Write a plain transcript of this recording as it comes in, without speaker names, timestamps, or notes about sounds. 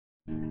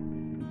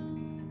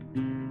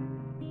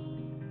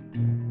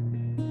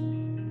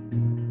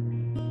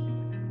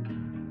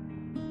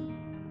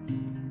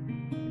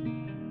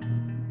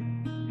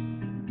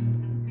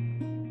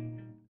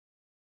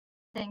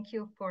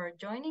thank you for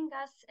joining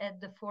us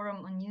at the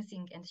Forum on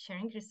Using and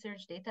Sharing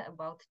Research Data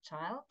about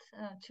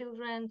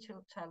children,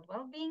 child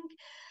well-being.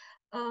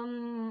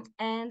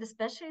 And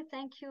especially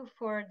thank you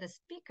for the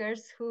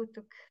speakers who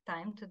took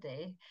time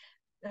today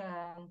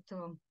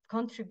to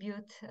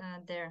contribute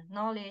their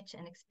knowledge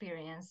and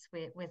experience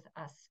with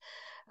us.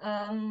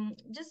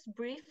 Just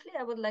briefly,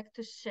 I would like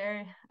to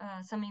share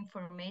some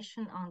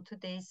information on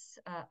today's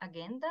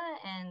agenda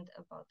and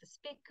about the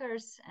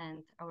speakers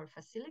and our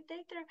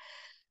facilitator.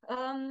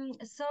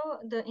 So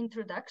the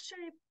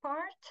introductory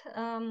part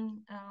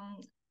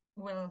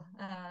will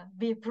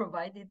be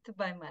provided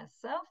by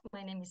myself.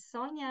 My name is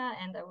Sonia,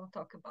 and I will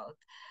talk about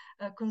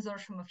a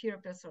consortium of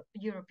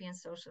European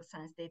Social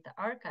Science Data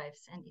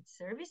Archives and its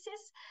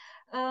services.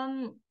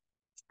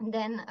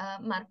 Then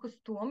Markus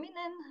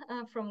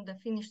Tuominen from the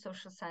Finnish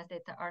Social Science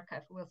Data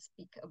Archive will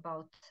speak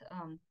about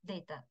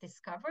data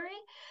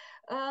discovery.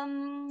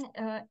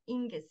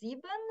 Inge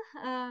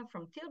Sieben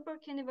from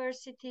Tilburg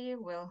University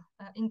will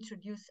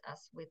introduce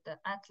us with the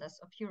Atlas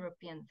of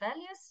European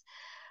Values.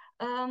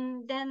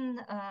 Then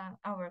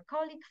our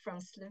colleague from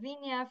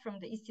Slovenia, from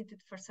the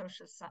Institute for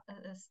Social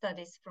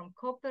Studies from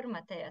Koper,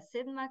 Mateja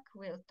Sedmak,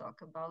 will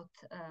talk about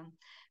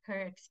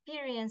her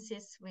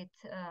experiences with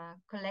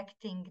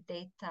collecting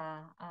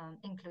data,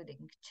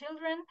 including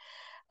children.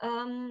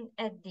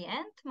 At the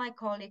end, my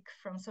colleague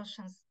from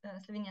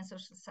Slovenian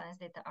Social Science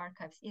Data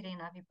Archives,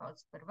 Irena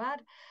Vipavc-Prvar,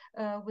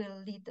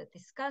 will lead the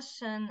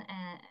discussion,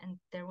 and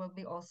there will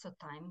be also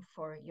time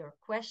for your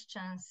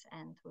questions,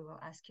 and we will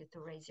ask you to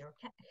raise your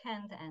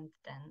hand and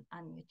then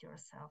unmute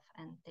yourself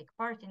and take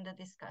part in the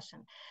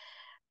discussion.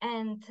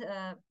 And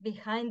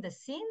behind the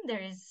scene,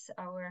 there is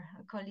our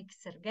colleague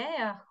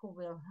Sergeja, who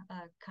will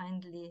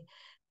kindly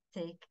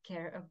take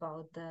care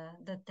about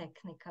the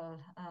technical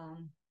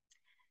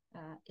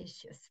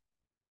issues.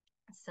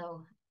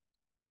 So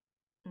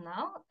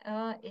now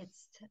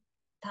it's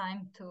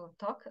time to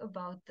talk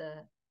about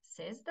the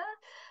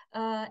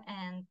CESSDA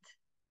and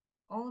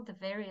all the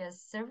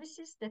various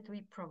services that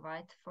we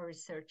provide for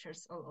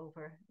researchers all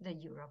over the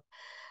Europe.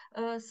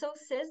 So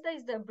CESSDA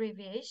is the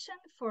abbreviation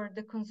for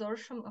the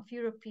Consortium of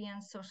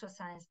European Social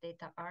Science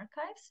Data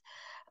Archives.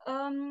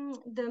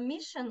 The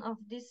mission of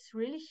this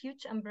really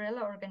huge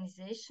umbrella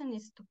organization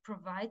is to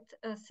provide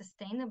a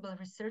sustainable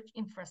research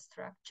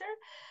infrastructure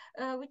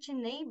which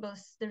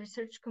enables the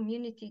research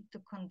community to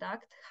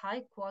conduct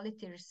high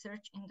quality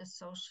research in the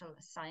social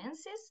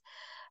sciences.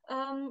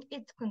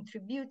 It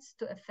contributes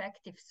to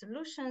effective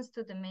solutions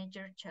to the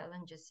major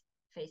challenges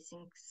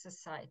facing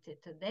society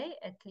today.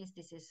 At least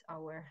this is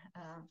our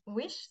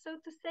wish, so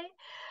to say.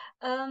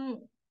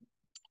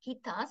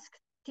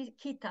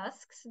 Key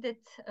tasks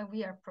that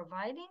we are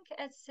providing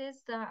at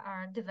CESSDA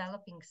are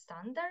developing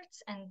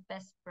standards and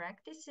best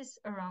practices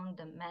around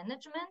the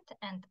management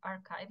and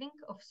archiving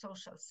of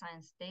social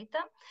science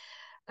data.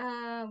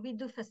 We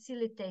do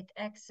facilitate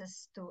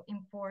access to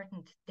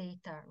important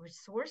data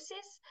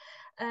resources,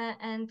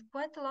 and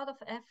quite a lot of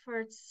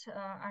efforts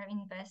are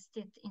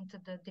invested into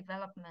the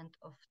development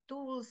of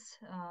tools,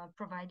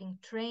 providing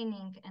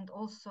training, and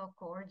also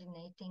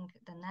coordinating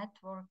the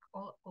network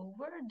all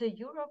over the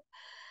Europe.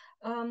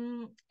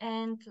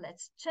 And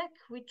let's check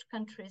which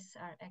countries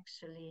are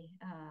actually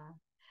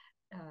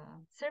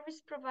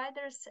service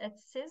providers at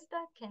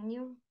CESSDA. Can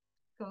you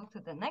go to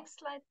the next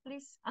slide,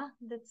 please?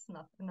 That's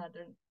not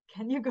another.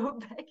 Can you go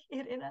back,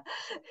 Irina?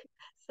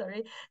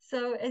 Sorry.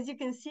 So as you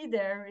can see,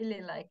 there are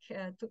really like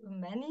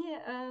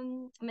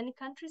many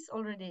countries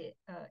already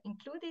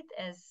included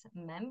as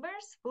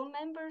members, full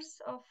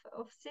members of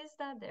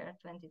CESSDA. There are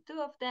 22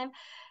 of them,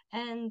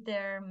 and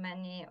there are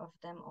many of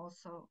them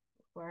also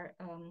who are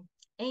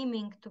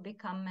aiming to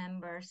become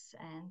members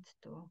and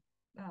to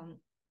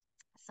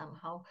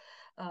somehow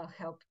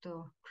help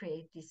to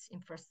create this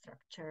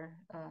infrastructure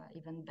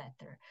even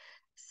better.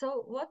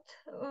 So what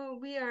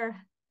we are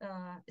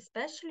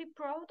especially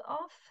proud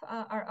of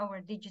are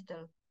our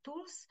digital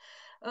tools.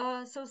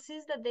 So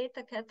CESSDA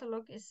Data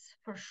Catalog is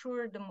for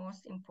sure the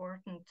most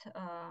important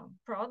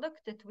product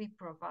that we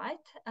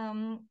provide.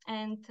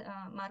 And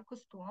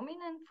Markus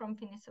Tuominen from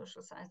Finnish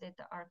Social Science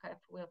Data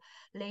Archive will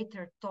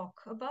later talk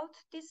about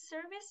this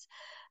service.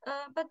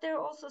 But there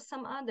are also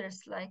some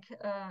others like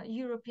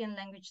European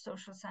Language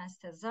Social Science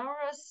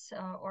Thesaurus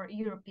or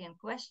European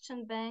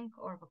Question Bank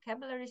or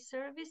Vocabulary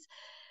Service,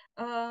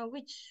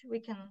 which we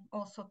can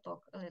also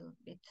talk a little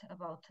bit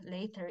about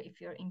later if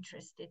you're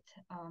interested.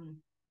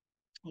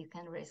 You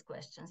can raise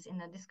questions in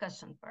the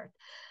discussion part.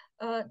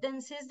 Then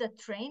CESSDA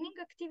training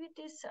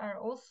activities are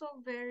also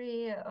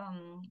very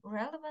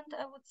relevant,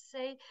 I would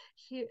say.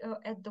 Here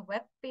at the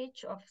web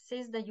page of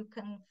CESSDA, you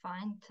can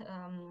find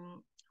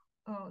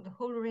the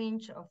whole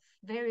range of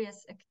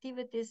various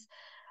activities,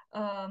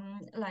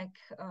 like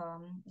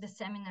the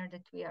seminar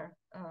that we are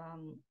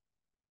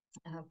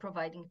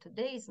providing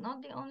today is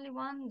not the only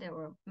one. There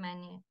were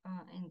many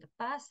in the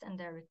past, and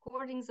there are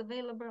recordings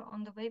available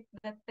on the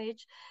web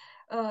page.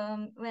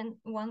 When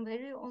one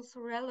very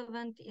also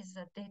relevant is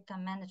a data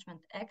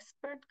management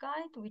expert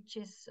guide, which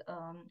is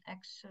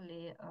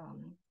actually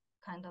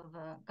kind of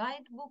a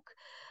guidebook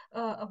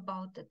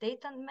about the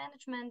data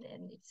management,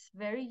 and it's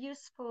very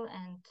useful,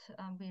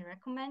 and we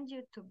recommend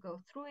you to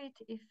go through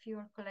it if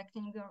you're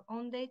collecting your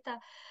own data.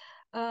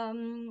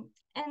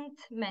 And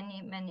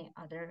many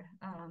other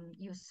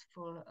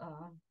useful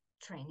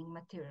training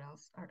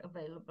materials are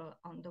available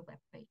on the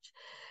webpage.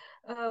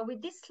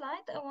 With this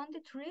slide, I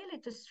wanted really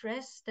to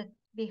stress that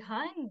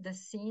behind the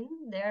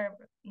scene, there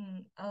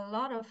are a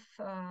lot of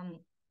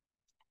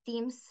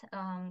teams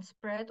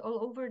spread all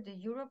over the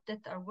Europe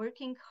that are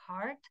working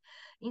hard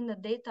in the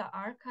data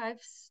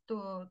archives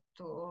to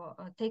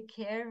take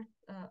care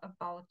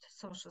about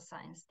social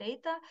science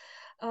data.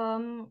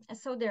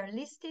 So they're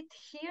listed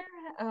here,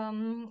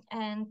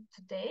 and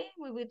today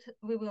we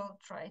will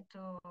try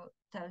to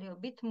tell you a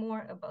bit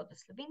more about the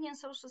Slovenian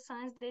Social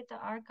Science Data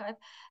Archive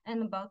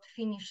and about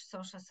Finnish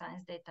Social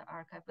Science Data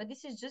Archive. But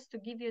this is just to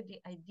give you the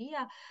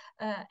idea,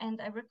 and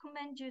I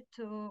recommend you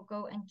to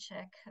go and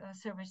check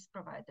service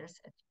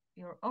providers at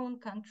your own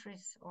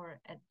countries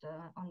or at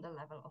on the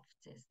level of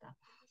CESSDA.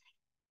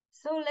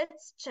 So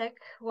let's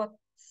check what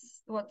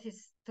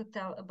is to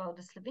tell about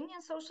the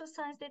Slovenian Social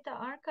Science Data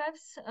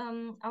Archives.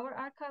 Our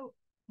archive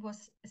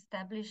was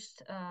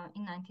established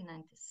in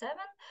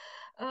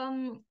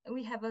 1997.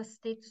 We have a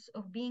status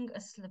of being a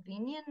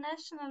Slovenian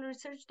National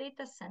Research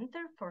Data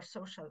Center for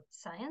Social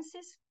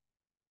Sciences.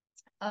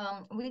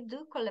 We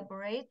do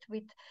collaborate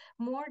with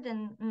more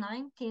than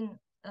 90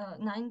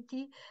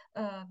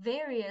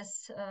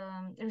 various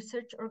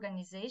research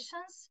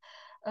organizations.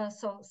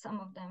 So some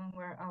of them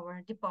were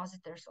our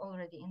depositors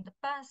already in the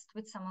past.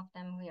 With some of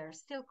them, we are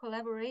still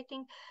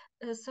collaborating.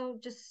 So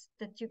just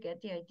that you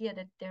get the idea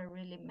that there are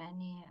really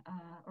many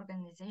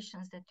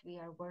organizations that we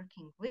are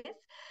working with.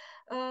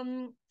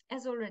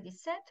 As already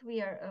said,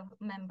 we are a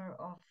member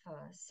of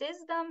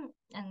CESSDA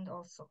and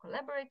also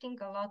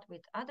collaborating a lot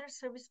with other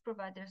service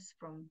providers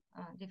from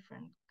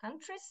different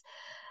countries.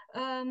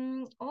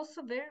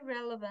 Also very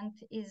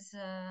relevant is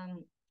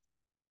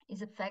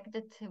the fact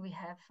that we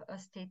have a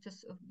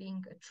status of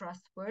being a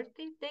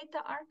trustworthy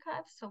data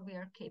archive, so we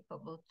are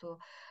capable to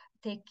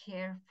take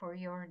care for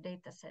your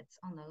data sets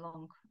on a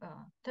long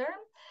term,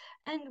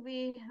 and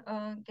we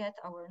get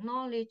our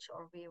knowledge,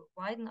 or we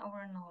widen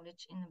our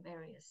knowledge in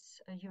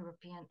various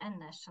European and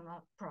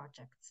national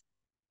projects.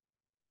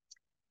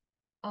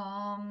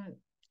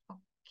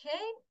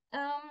 Okay,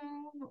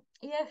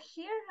 yeah,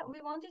 here we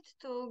wanted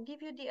to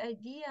give you the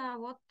idea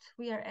what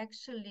we are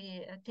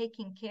actually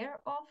taking care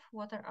of,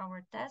 what are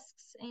our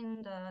tasks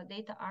in the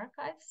data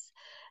archives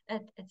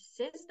at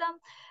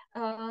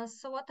CESSDA.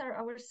 So what are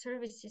our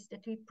services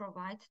that we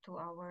provide to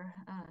our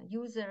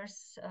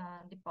users,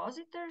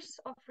 depositors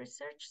of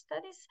research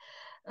studies?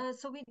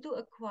 So we do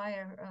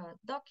acquire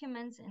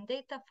documents and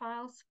data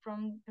files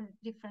from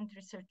different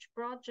research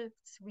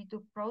projects. We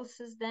do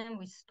process them,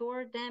 we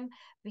store them,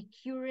 we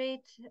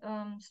curate,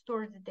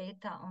 store the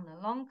data on a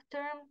long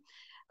term.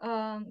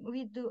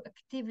 We do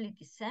actively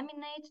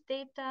disseminate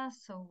data,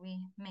 so we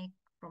make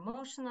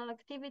promotional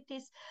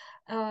activities.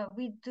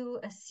 We do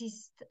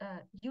assist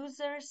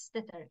users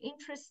that are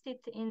interested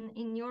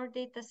in your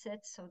data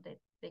set so that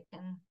they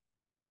can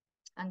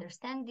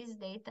understand this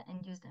data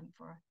and use them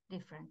for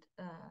different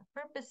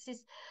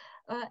purposes.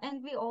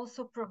 And we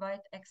also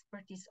provide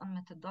expertise on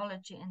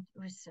methodology and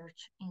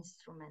research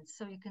instruments.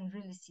 So you can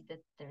really see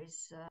that there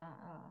is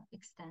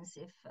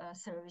extensive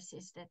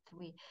services that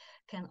we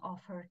can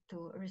offer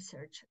to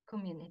research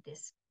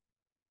communities.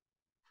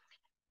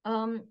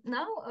 From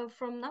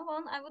now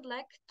on, I would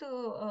like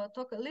to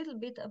talk a little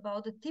bit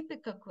about the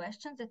typical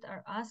questions that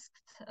are asked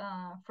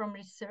from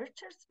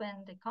researchers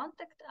when they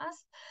contact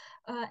us,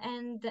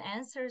 and the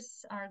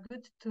answers are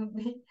good to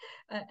be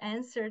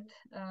answered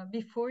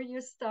before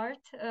you start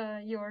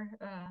your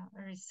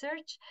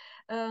research,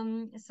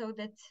 so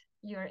that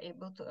you are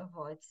able to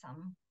avoid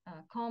some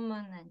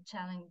common and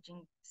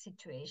challenging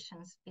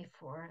situations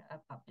before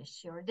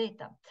publish your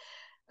data.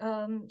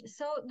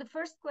 So the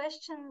first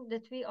question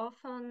that we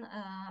often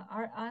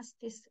are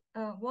asked is,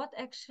 what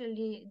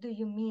actually do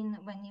you mean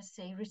when you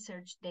say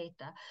research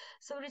data?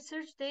 So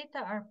research data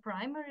are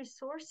primary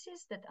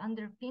sources that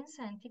underpin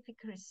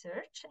scientific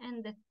research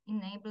and that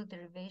enable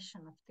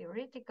derivation of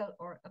theoretical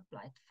or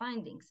applied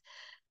findings.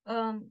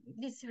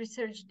 This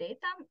research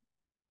data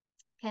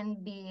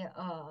can be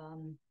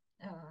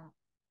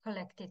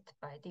collected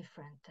by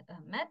different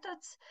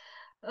methods.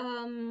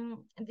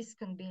 This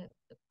can be,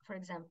 for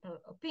example,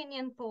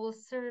 opinion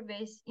polls,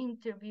 surveys,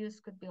 interviews,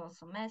 could be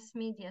also mass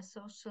media,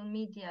 social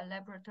media,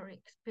 laboratory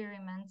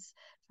experiments,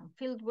 some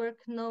fieldwork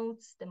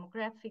notes,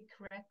 demographic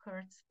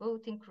records,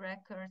 voting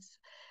records,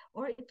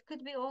 or it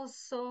could be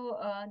also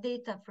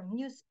data from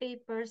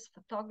newspapers,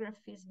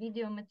 photographies,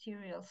 video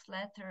materials,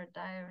 letter,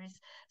 diaries.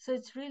 So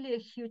it's really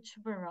a huge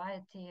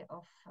variety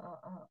of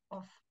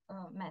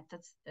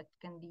methods that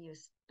can be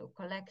used to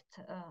collect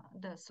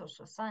the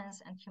social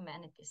science and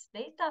humanities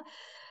data.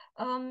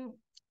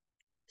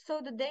 So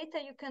the data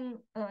you can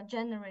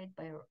generate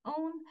by your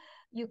own,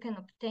 you can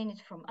obtain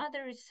it from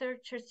other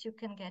researchers, you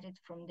can get it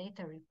from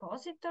data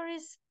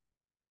repositories.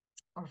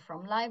 or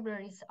from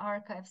libraries,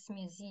 archives,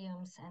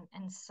 museums,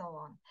 and so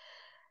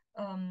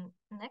on.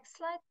 Next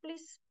slide,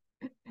 please.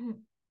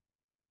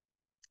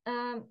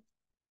 Um,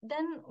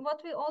 then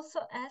what we also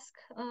ask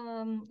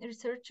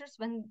researchers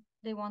when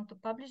they want to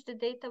publish the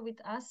data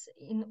with us,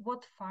 in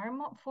what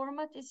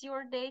format is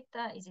your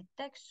data? Is it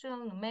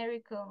textual,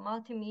 numerical,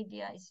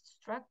 multimedia? Is it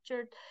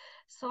structured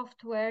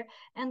software?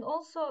 And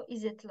also,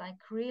 is it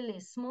like really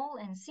small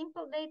and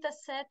simple data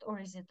set, or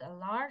is it a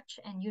large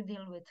and you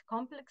deal with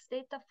complex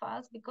data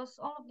files? Because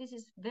all of this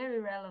is very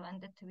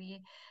relevant that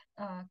we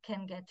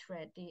can get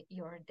ready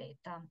your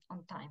data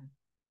on time.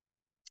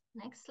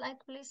 Next slide,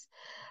 please.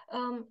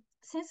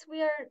 Since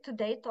we are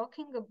today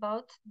talking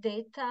about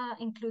data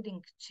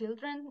including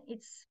children,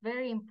 it's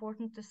very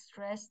important to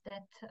stress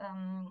that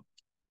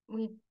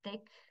we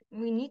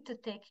need to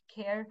take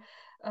care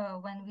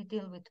when we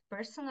deal with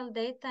personal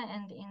data,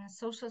 and in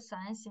social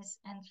sciences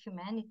and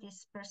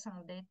humanities,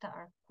 personal data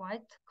are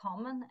quite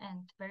common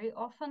and very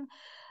often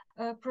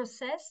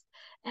processed.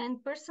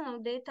 And personal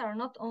data are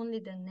not only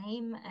the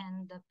name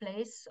and the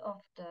place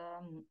of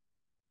the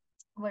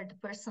where the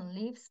person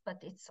lives, but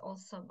it's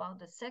also about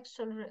the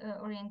sexual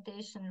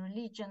orientation,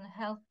 religion,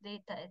 health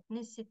data,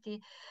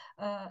 ethnicity,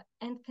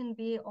 and can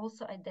be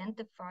also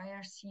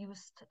identifiers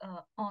used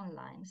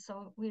online.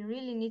 So we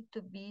really need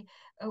to be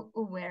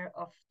aware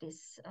of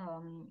this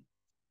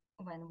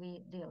when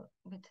we deal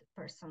with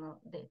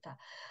personal data.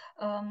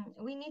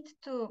 We need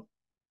to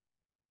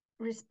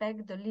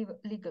respect the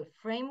legal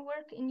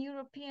framework in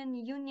European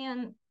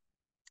Union.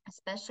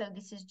 Especially,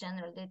 this is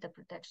General Data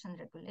Protection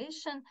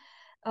Regulation,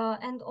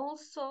 and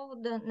also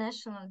the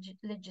national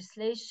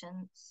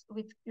legislations,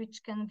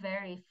 which can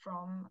vary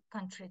from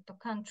country to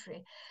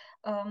country.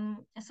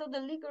 So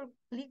the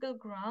legal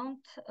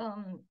ground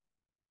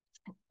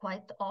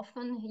quite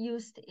often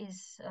used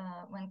is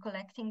when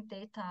collecting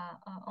data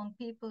on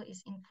people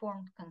is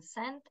informed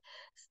consent.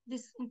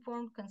 This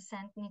informed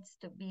consent needs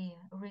to be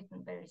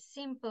written very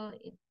simple.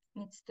 It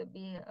needs to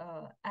be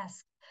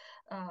asked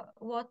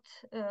what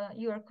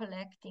you are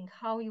collecting,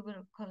 how you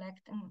will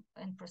collect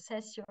and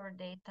process your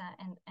data,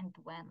 and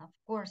when, of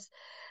course.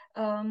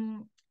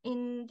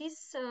 In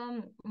this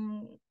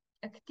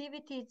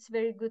activity, it's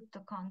very good to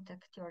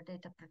contact your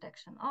data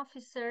protection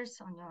officers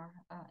on your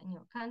in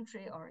your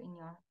country or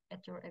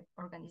at your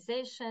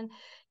organization.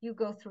 You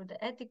go through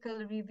the ethical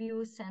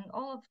reviews, and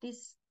all of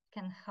this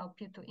can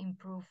help you to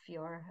improve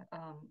your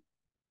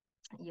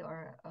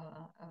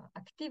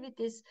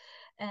activities,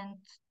 and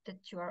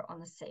that you are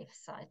on a safe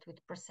side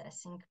with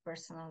processing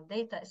personal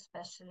data,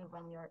 especially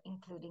when you're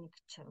including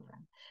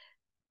children.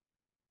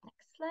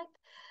 Next slide.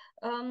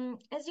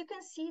 As you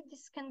can see,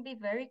 this can be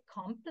very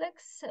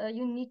complex.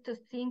 You need to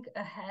think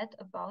ahead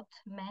about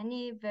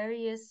many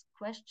various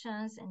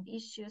questions and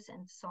issues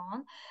and so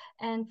on.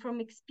 And from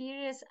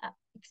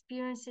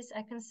experiences,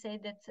 I can say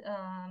that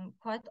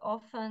quite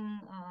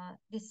often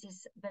this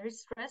is very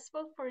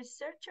stressful for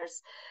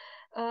researchers.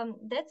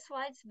 That's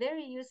why it's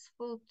very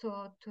useful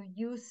to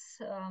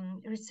use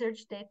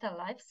research data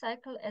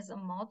lifecycle as a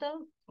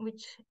model,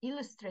 which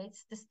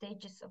illustrates the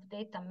stages of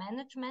data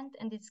management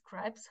and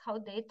describes how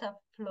data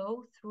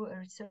flow through a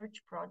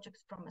research project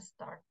from a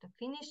start to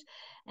finish,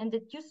 and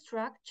that you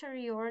structure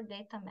your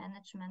data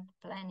management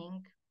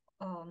planning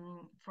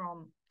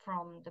from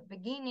the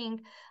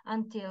beginning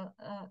until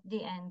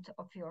the end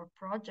of your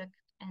project.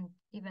 And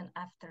even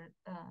after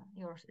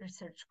your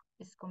research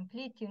is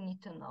complete, you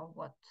need to know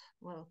what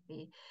will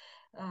be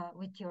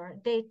with your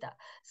data.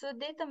 So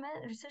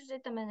research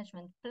data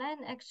management plan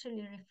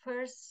actually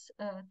refers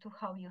to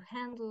how you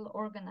handle,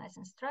 organize,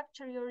 and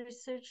structure your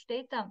research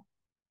data.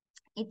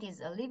 It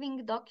is a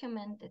living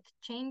document that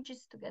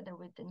changes together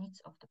with the needs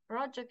of the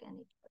project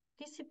and its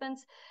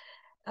participants.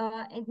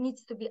 It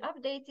needs to be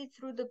updated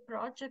through the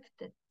project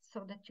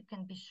so that you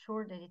can be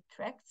sure that it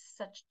tracks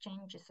such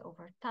changes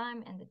over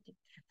time and that it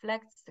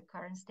reflects the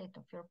current state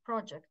of your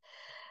project.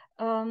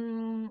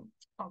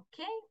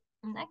 Okay,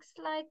 next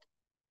slide.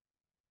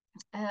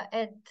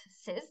 At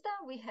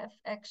CESSDA, we have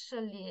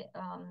actually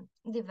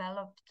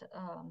developed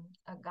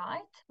a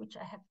guide, which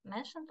I have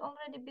mentioned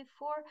already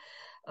before.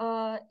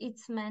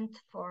 It's meant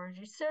for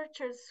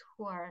researchers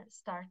who are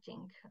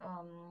starting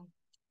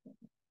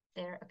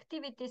their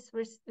activities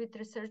with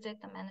research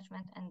data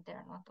management and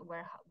they're not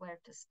aware where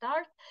to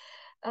start.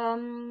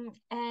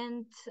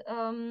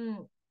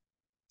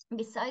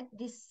 Beside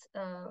this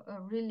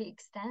really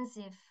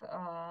extensive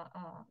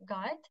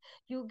guide,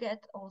 you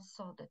get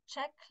also the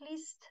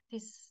checklist.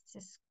 This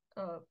is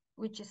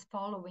which is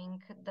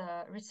following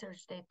the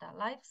research data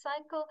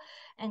lifecycle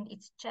and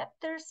its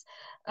chapters.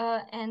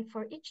 And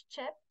for each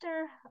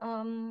chapter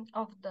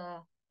of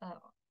the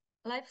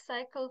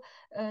lifecycle,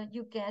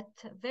 you get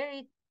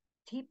very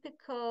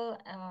typical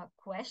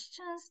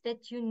questions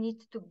that you need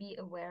to be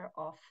aware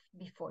of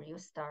before you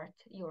start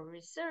your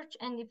research.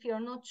 And if you're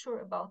not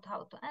sure about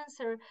how to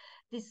answer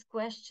these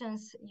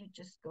questions, you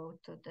just go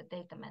to the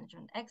data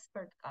management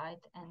expert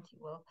guide and you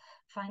will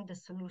find the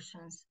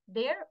solutions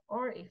there.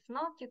 Or if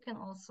not, you can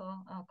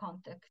also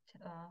contact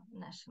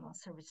national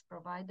service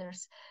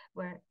providers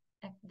where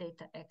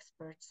data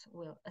experts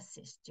will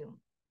assist you.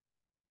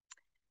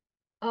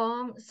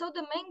 So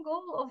the main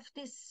goal of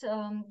this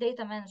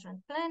data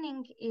management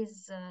planning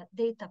is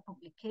data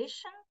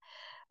publication.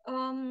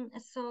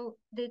 So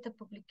data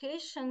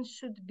publication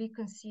should be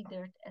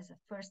considered as a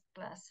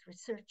first-class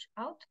research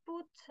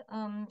output.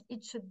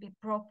 It should be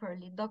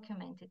properly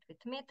documented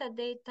with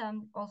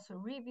metadata, also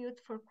reviewed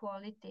for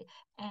quality,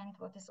 and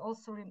what is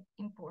also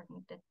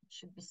important, that it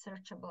should be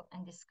searchable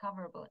and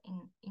discoverable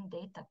in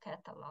data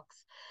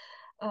catalogs.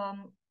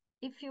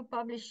 If you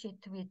publish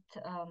it with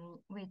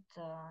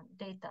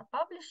data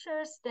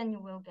publishers, then you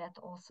will get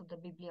also the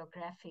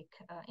bibliographic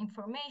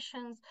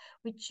information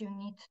which you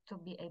need to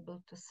be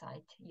able to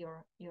cite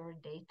your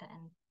data,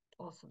 and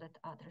also that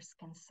others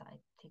can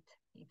cite it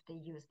if they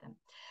use them.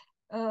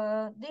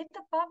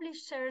 Data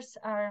publishers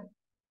are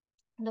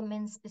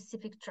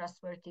domain-specific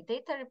trustworthy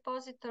data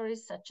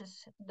repositories, such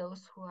as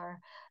those who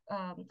are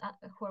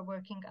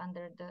working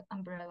under the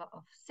umbrella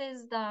of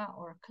CESSDA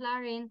or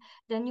Clarin.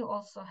 Then you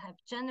also have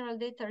general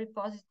data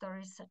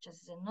repositories such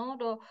as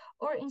Zenodo,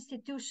 or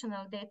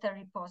institutional data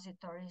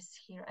repositories.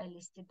 Here I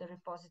listed the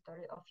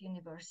repository of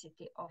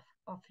University of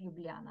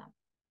Ljubljana.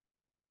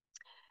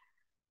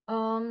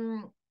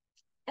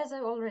 As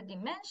I already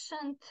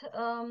mentioned,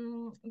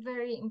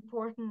 very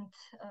important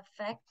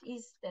fact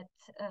is that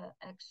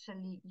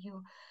actually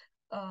you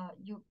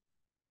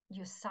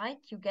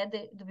get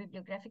the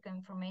bibliographic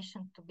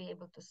information to be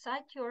able to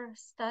cite your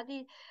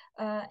study,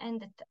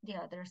 and that the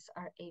others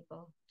are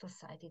able to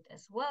cite it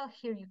as well.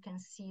 Here you can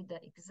see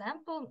the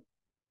example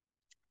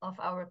of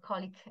our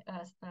colleague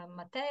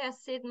Mateja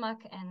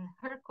Sedmak and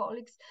her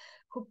colleagues,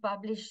 who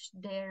published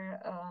their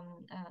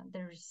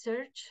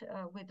research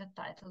with the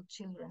title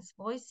Children's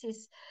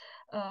Voices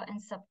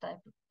and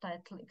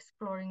subtitle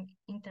Exploring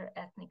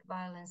Interethnic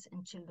Violence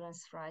and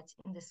Children's Rights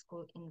in the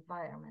School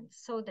Environment.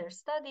 So their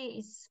study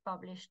is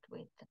published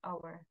with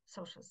our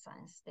Social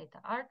Science Data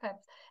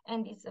Archives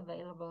and is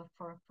available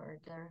for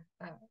further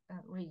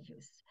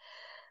reuse.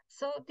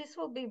 So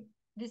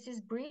this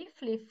is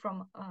briefly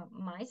from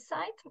my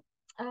side.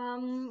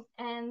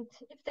 And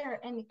if there are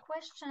any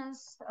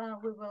questions,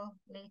 we will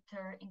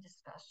later in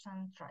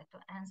discussion try to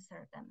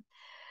answer them.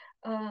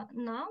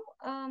 Now,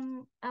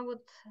 I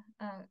would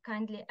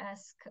kindly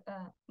ask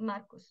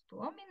Markus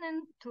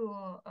Tuominen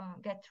to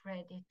get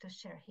ready to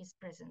share his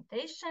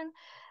presentation.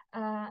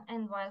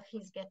 And while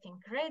he's getting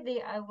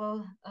ready, I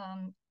will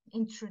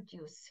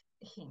introduce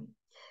him.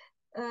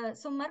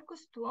 So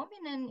Markus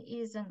Tuominen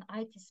is an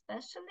IT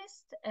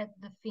specialist at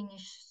the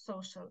Finnish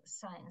Social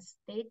Science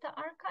Data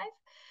Archive.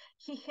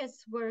 He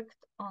has worked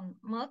on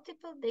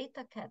multiple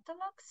data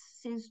catalogs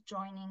since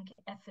joining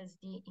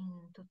FSD in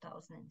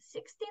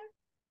 2016.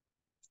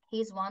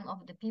 He is one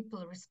of the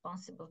people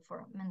responsible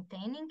for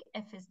maintaining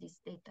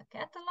FSD's data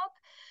catalog.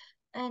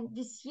 And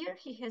this year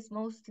he has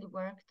mostly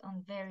worked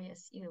on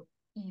various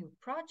EU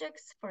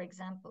projects, for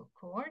example,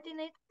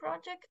 Coordinate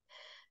project,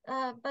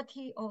 but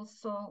he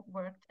also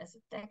worked as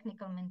a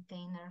technical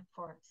maintainer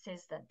for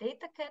CESSDA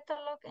data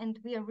catalog, and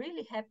we are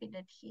really happy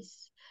that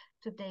he's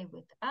today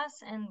with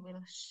us and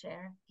will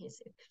share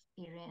his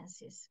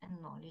experiences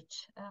and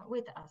knowledge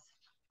with us.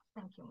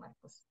 Thank you,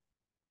 Markus.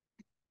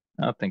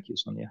 Thank you,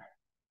 Sonia.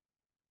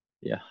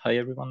 Yeah, hi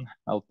everyone.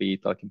 I'll be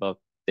talking about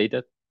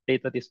data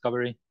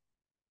discovery.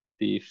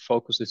 The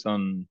focus is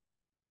on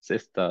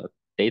CESSDA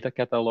data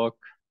catalog,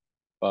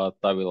 but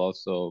I will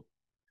also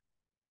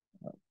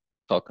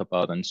talk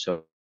about and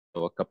show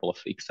a couple of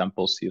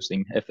examples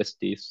using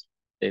FSD's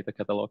data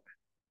catalog.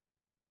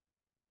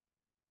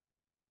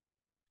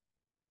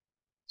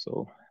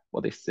 So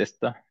what is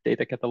CESSDA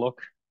data catalog?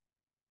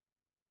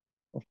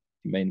 Well,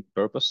 the main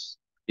purpose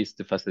is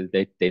to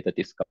facilitate data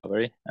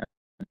discovery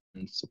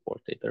and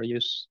support data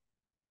reuse.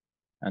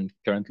 And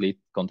currently it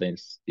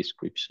contains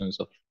descriptions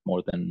of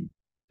more than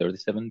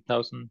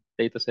 37,000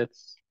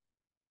 datasets.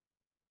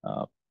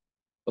 Well,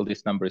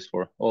 this number is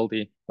for all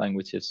the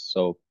languages,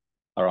 so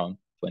around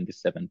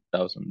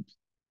 27,000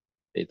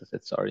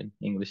 datasets are in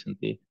English and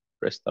the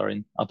rest are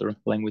in other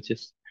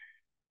languages.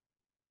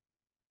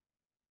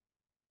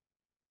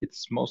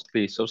 It's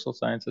mostly social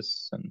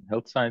sciences and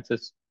health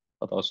sciences,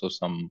 but also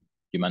some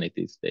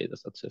humanities data,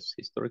 such as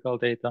historical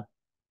data.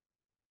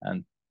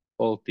 And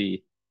all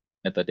the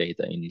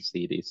metadata in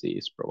CDC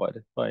is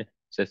provided by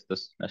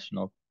CESSDA's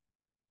national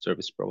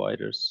service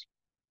providers.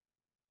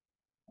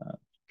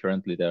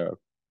 Currently, there are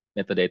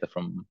metadata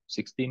from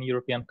 16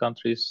 European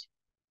countries.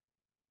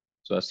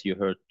 So as you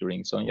heard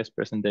during Sonia's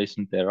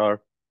presentation, there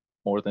are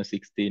more than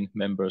 16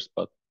 members,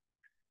 but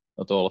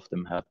not all of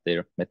them have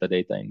their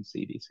metadata in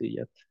CDC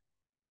yet.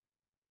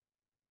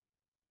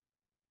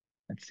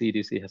 And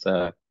CDC has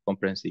a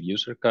comprehensive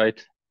user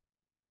guide.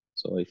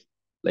 So if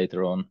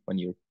later on, when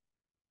you're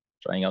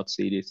trying out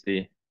CDC,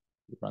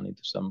 you run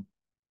into some,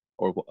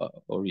 or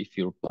if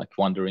you're like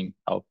wondering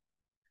how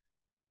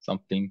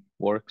something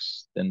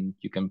works, then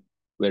you can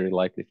very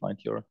likely find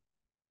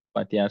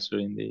the answer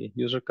in the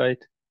user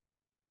guide.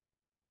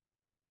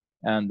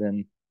 And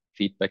then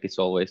feedback is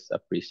always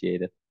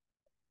appreciated.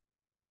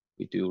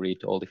 We do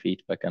read all the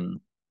feedback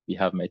and we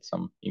have made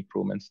some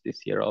improvements this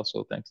year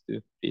also thanks to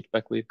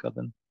feedback we've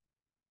gotten.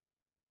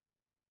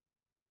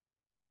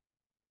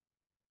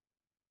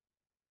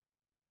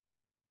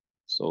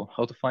 So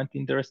how to find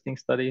interesting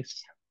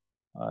studies?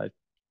 I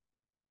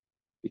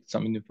picked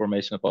some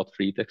information about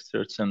free text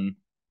search and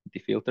the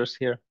filters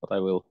here, but I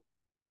will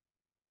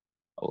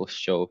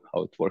show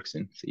how it works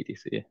in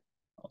CDC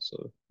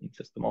also in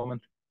just a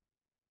moment.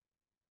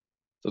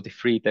 So the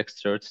free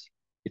text search,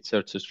 it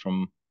searches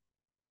from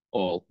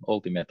all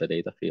the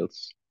metadata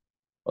fields,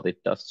 but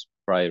it does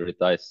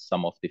prioritize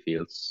some of the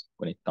fields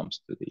when it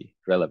comes to the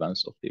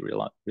relevance of the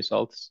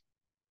results.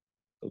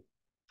 So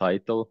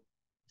title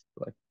is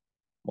like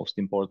most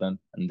important,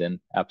 and then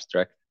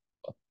abstract,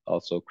 but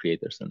also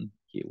creators and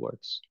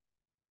keywords.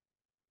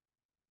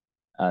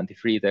 And the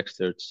free text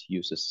search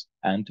uses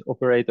AND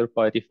operator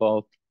by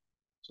default.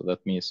 So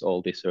that means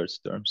all the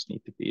search terms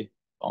need to be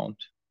found.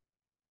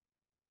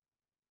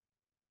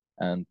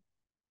 And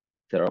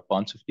there are a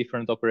bunch of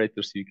different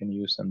operators you can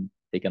use, and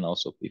they can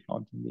also be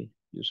found in the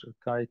user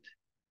guide.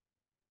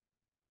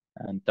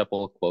 And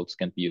double quotes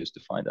can be used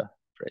to find a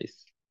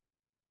phrase.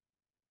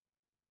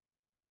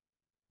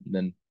 And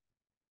then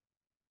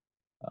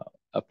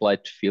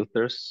applied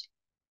filters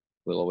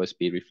will always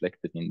be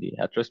reflected in the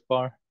address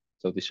bar.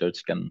 So the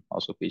search can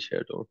also be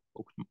shared or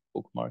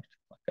bookmarked.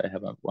 Like I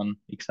have one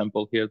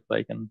example here that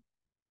I can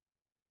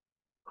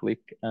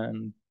click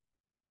and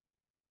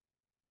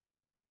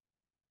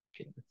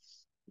okay,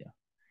 yeah.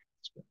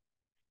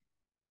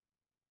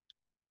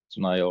 So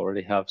now I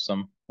already have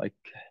some like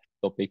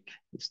topic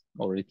is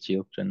already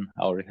children.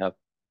 I already have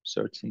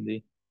search in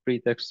the free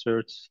text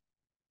search.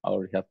 I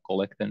already have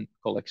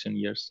collection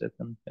year set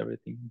and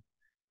everything.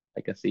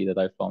 I can see that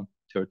I found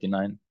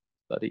 39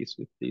 studies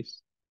with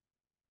this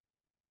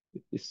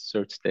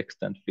search text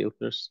and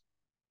filters.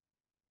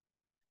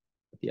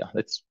 But yeah,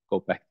 let's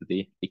go back to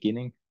the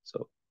beginning.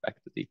 So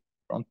back to the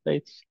front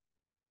page,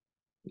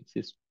 which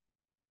is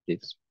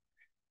this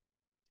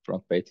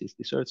front page is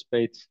the search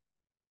page.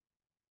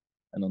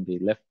 And on the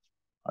left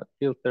are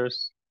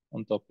filters.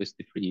 On top is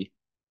the free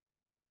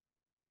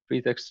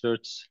text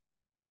search.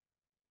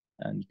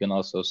 And you can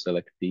also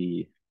select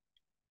the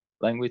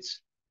language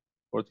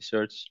for the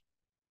search.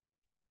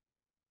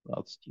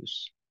 I'll just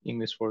use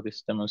English for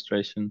this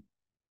demonstration.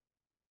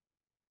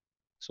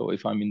 So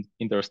if I'm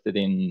interested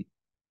in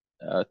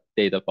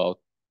data about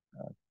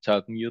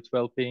child and youth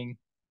well-being,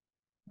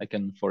 I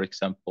can, for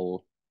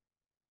example,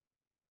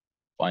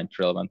 find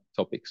relevant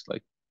topics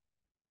like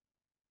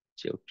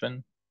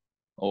children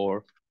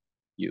or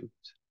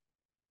youth.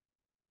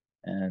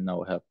 And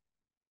now I have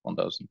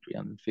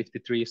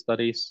 1,353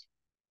 studies.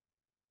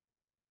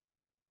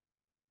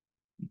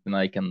 And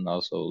I can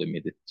also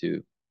limit it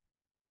to,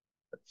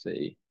 let's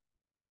say,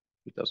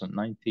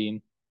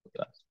 2019, for the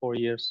last 4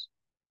 years.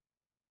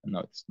 And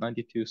now it's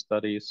 92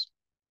 studies.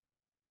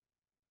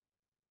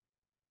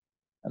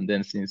 And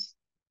then since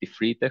the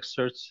free text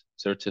search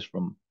searches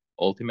from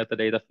all the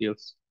metadata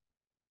fields,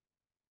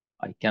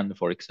 I can,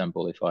 for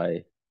example, if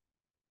I'm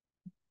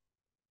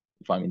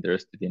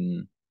interested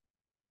in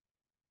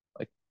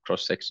like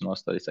cross-sectional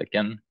studies, I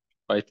can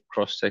write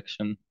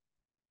cross-section,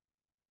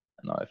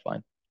 and now I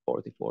find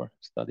 44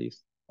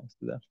 studies thanks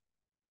to that.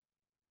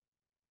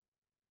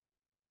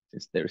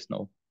 Since there is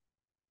no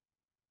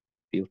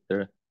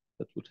filter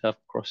that would have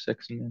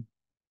cross-section in.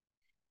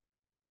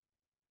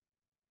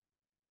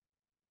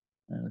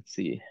 And let's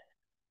see.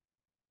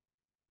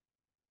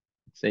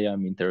 Let's say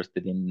I'm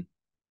interested in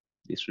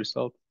this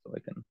result, so I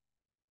can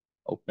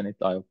open it.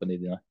 I open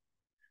it in a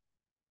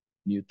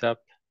new tab.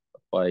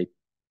 By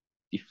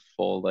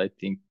default, I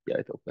think, yeah,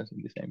 it opens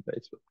in the same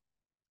page, but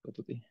go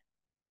to the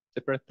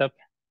separate tab.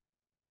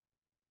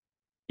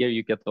 Here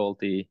you get all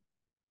the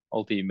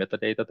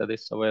metadata that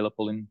is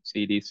available in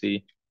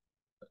CDC.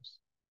 There's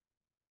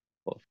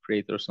a lot of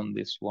creators on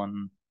this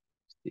one.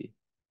 The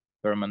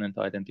permanent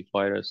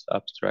identifiers,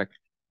 abstract,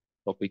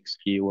 topics,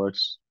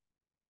 keywords,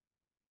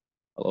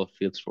 a lot of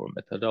fields for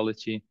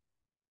methodology,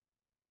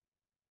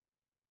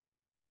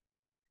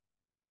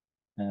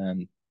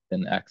 and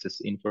then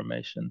access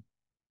information.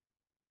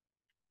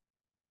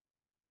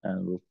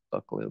 And we'll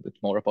talk a little bit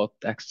more about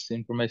access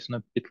information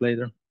a bit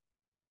later.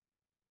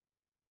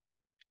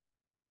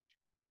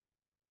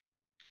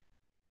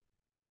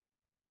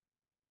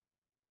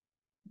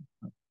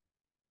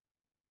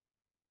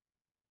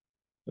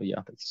 So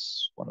yeah,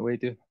 that's one way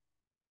to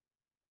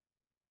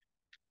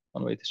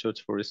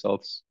search for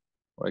results,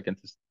 or I can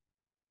just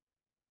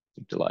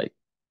simply like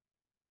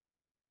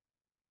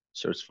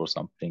search for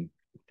something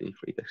with the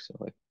free text, so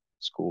like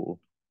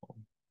school. Or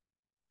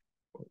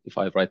if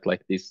I write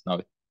like this, now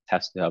it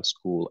has to have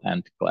school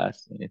and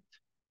class in it.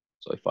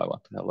 So if I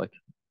want to have like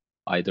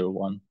either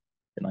one,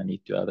 then I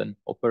need to add an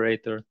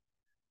operator,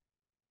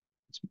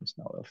 which means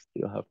now I'll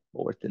still have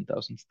over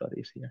 10,000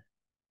 studies here.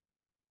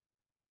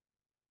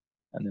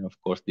 And then of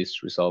course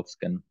these results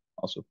can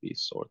also be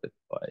sorted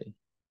by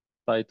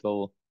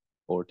title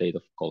or date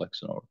of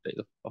collection or date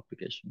of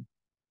publication.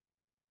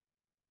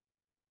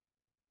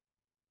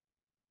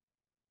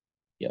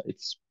 Yeah,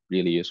 it's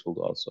really useful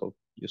to also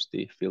use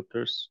the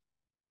filters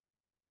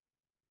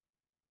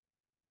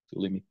to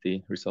limit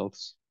the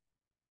results.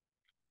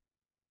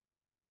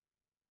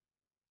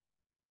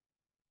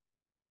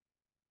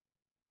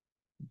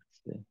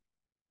 Let's see.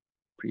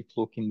 Brief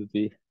look into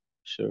the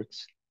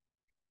shirts.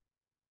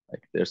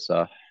 Like there's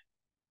a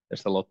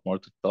lot more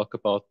to talk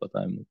about, but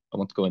I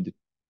won't go into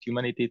too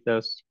many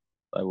details.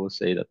 I will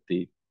say that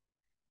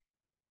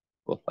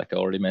like I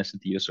already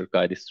mentioned, the user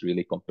guide is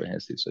really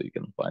comprehensive, so you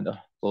can find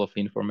a lot of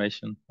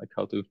information, like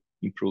how to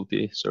improve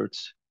the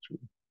search through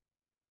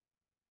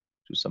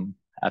some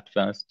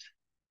advanced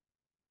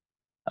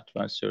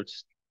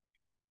search.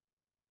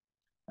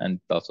 And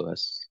it also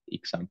has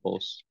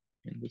examples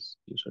in this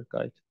user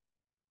guide.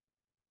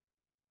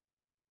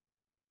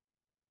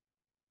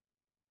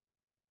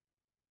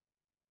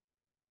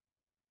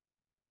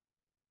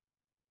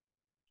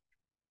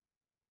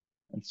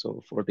 And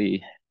so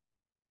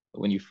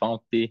when you found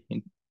the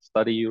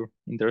study you're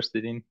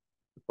interested in,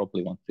 you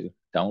probably want to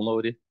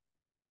download it.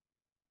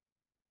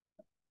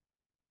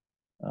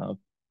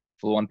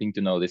 For one thing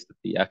to note is that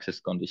the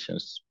access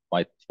conditions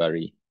might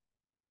vary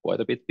quite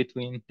a bit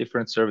between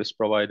different service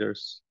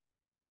providers.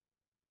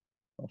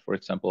 For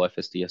example,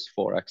 FSD has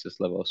 4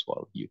 access levels,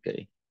 while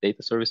UK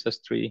data service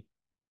has 3.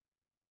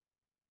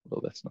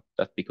 Although that's not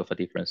that big of a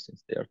difference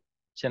since they are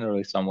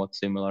generally somewhat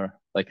similar,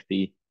 like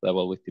the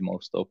level with the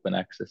most open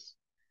access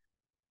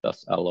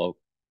does allow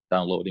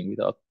downloading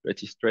without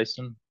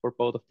registration for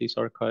both of these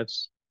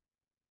archives.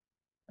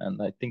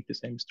 And I think the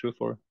same is true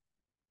for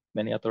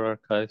many other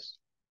archives.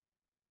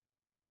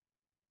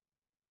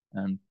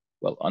 And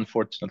well,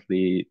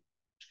 unfortunately,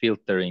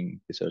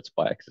 filtering the search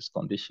by access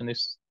condition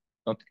is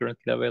not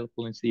currently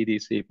available in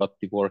CDC, but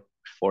the work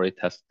for it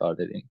has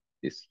started in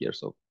this year.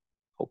 So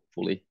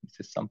hopefully this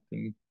is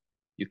something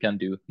you can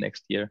do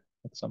next year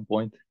at some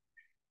point.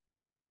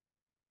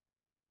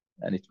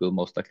 And it will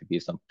most likely be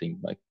something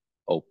like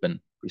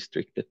open,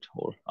 restricted,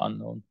 or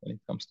unknown when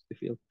it comes to the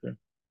filter.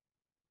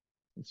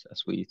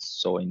 As we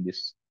saw in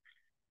this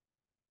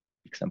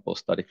example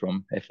study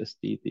from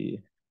FSD,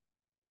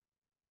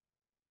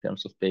 in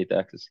terms of data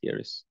access here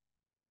is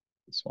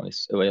this one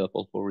is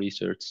available for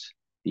research,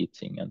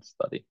 teaching, and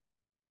study.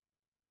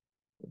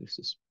 So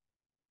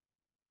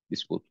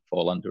this would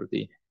fall under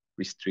the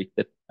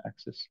restricted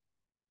access.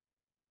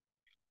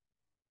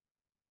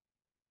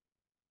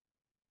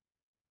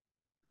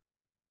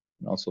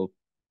 And also,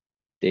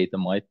 data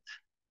might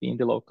be in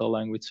the local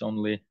language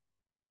only,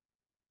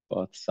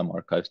 but some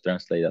archives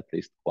translate at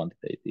least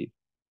quantitative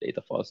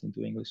data files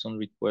into English on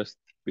request,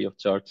 free of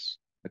charge.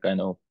 Like I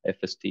know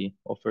FSD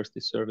offers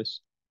this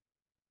service.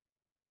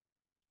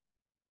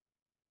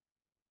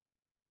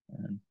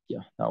 And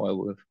yeah, now I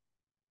will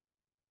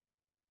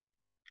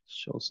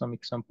show some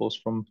examples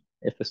from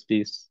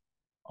FSD's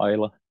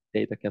ILA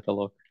data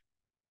catalog.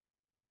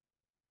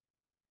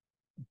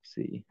 Let's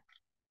see,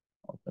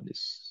 open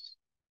this.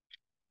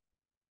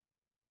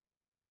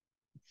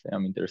 Let's say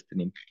I'm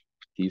interested in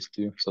these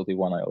two. So the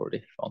one I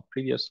already found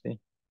previously,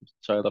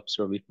 Child Up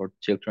Survey for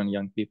Children and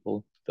Young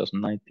People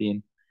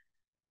 2019,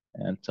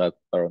 and Child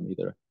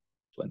Barometer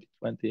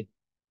 2020.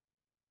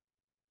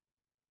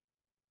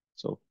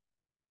 So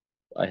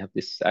I have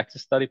this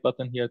access study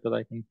button here that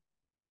I can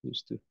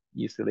use to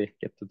easily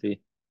get to the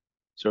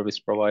service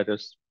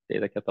provider's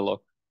data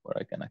catalog where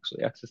I can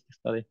actually access the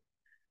study.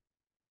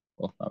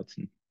 Well, now it's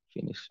in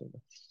Finnish, so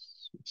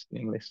let's switch to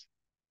English.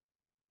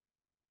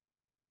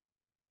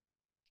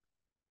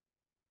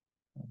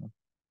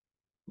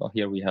 Well,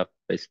 here we have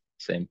basically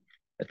the same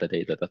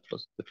metadata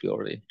that we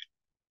already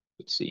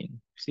could see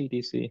in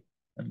CDC,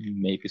 and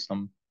maybe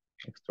some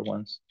extra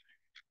ones.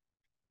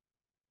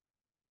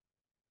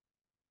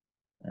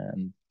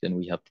 And then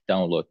we have the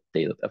download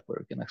data tab where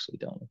we can actually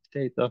download the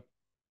data.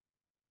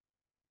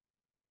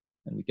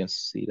 And we can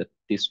see that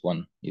this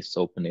one is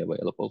openly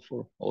available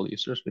for all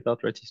users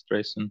without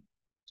registration.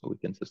 So we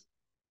can just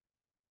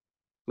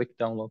click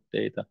download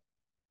data.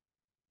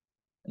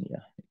 And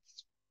yeah,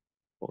 it's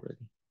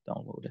already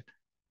downloaded.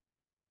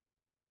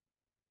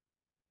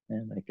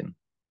 And I can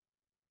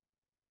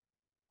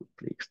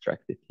quickly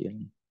extract it here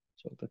and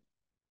show that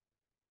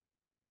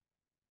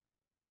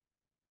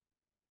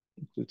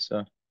includes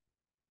a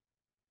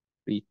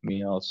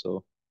README,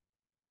 also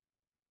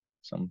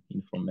some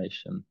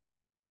information.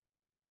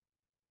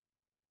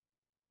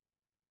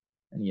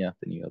 And yeah,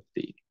 then you have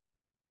the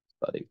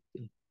study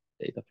with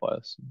the data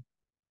files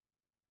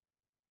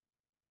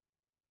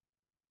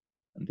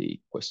and the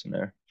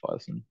questionnaire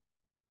files. And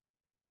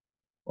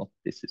well,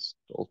 this is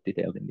all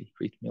detailed in the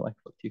README, like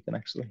what you can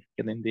actually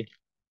get in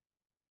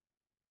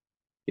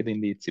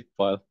the zip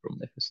file from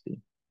FSD.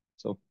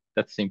 So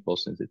that's simple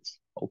since it's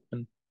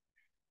open.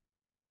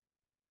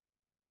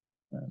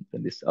 And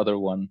then this other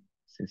one,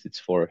 since it's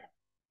for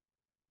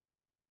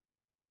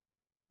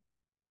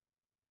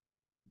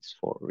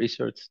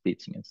research,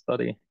 teaching, and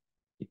study,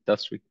 it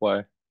does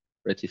require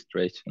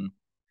registration.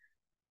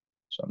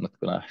 So I'm not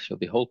gonna show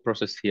the whole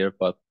process here,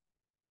 but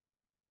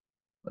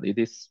it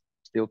is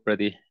still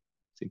pretty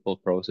simple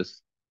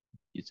process.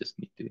 You just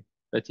need to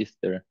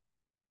register.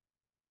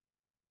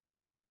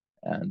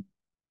 And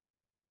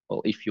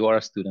well, if you are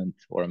a student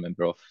or a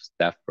member of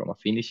staff from a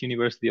Finnish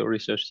university or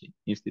research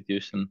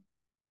institution,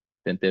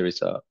 then there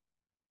is a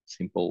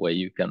simple way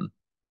you can,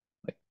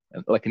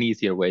 like an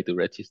easier way to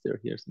register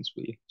here, since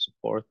we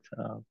support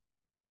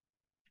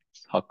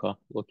Haka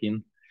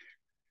login.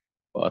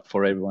 But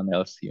for everyone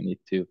else, you need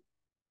to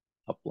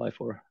apply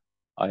for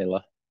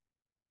ILA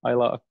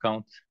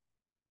account.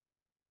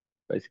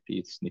 Basically,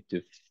 you just need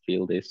to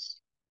fill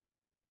this,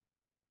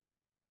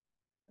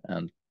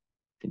 and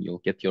then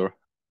you'll get your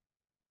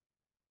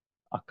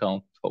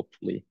account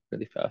hopefully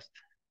really fast.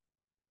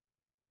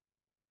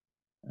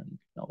 And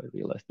now I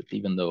realize that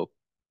even though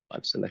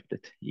I've selected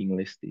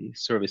English, the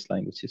service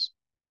language is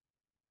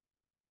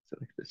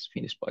selected as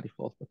Finnish by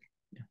default, but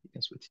yeah, you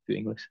can switch to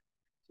English.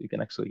 So you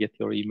can actually get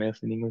your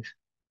emails in English,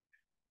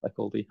 like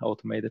all the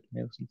automated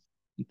mails and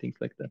things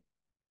like that.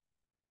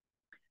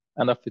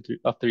 And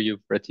after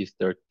you've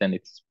registered, then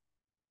it's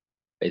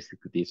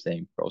basically the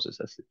same process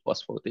as it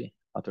was for the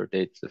other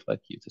dates. It's like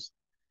you just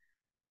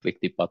click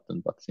the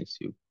button, but since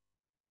you,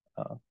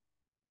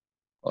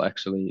 well,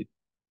 actually,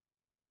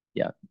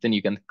 yeah, then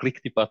you can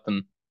click the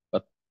button,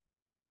 but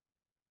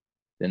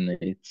then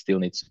it still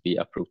needs to be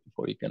approved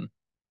before you can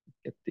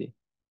get the,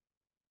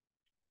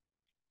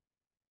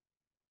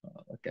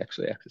 like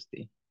actually access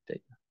the data.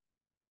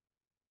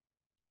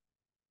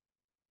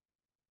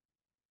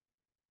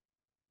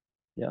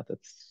 Yeah,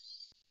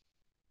 that's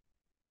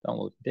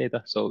download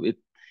data. So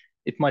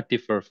it might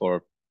differ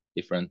for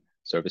different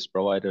service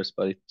providers,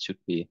 but it should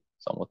be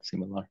somewhat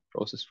similar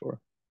process for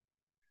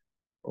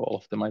all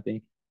of them, I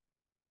think.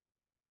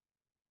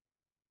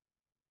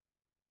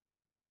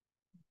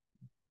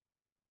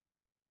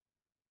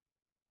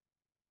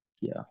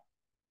 Yeah.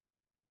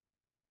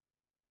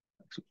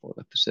 Actually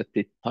forgot to set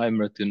the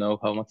timer to know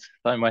how much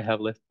time I have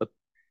left, but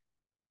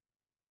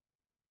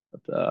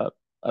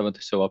I want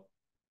to show a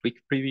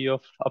quick preview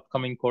of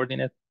upcoming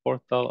coordinate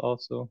portal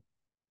also.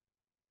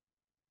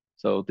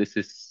 So this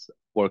is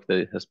work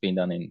that has been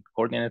done in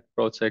coordinate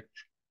project.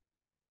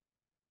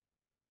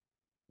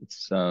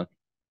 It's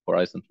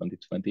Horizon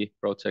 2020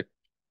 project.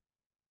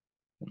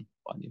 You can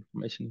find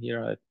information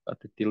here. I've got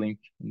the link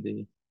in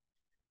the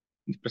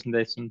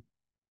presentation.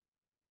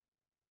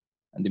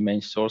 And the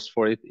main source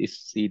for it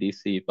is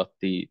CDC, but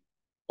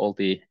all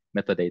the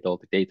metadata, all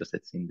the data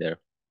sets in there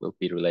will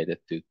be related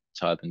to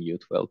child and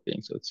youth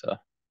well-being. So it's a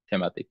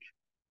thematic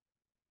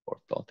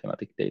portal,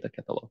 thematic data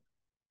catalog.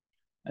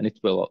 And it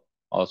will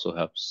also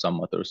have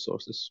some other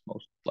sources,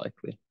 most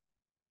likely.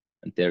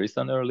 And there is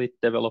an early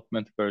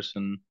development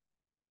version,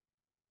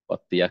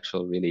 but the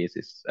actual release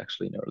is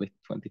actually in early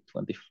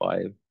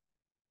 2025.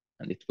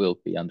 And it will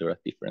be under a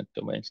different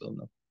domain, so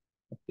not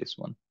this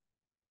one.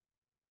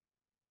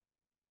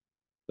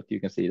 But you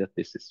can see that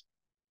this is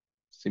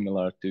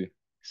similar to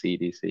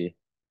CDC.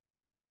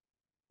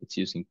 It's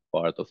using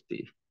part of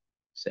the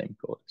same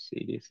code as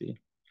CDC.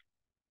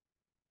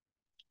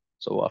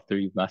 So after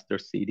you master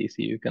CDC,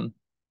 you can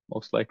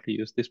most likely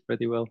use this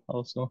pretty well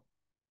also.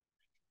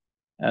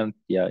 And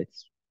yeah,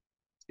 it's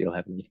still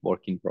heavily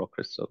work in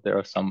progress. So there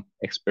are some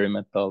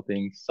experimental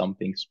things, some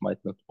things might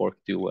not work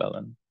too well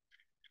and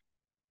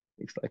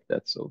things like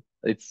that. So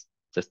it's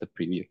just a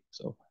preview.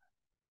 So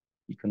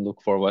you can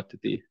look forward to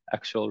the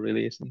actual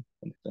release in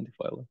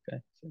 2025.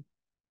 Okay. So,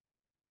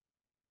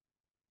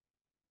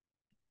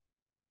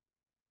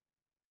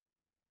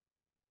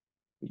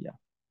 yeah,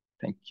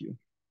 thank you.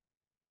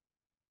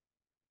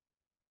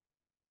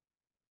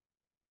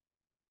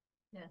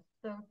 Yes,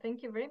 so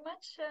thank you very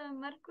much,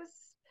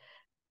 Markus.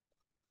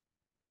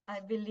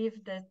 I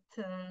believe that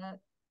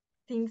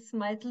things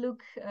might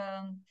look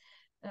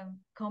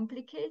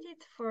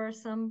complicated for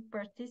some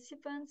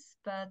participants,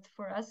 but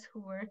for us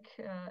who work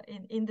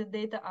in the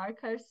data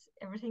archives,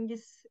 everything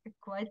is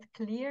quite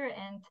clear.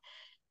 And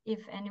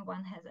if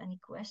anyone has any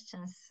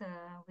questions,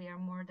 we are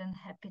more than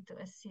happy to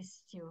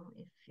assist you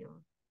if you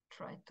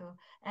try to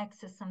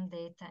access some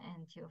data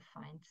and you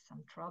find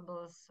some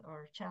troubles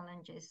or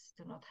challenges.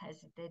 Do not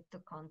hesitate to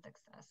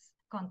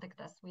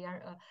contact us. We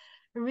are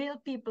real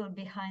people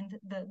behind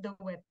the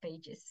web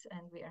pages,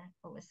 and we are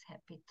always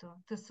happy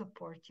to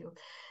support you.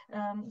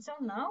 So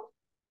now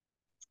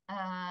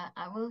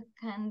I will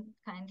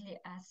kindly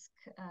ask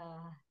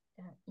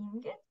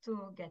Inge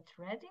to get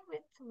ready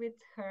with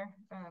her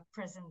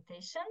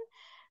presentation.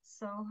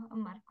 So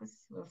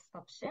Markus will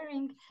stop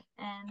sharing,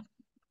 and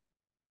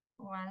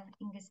while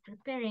Inge is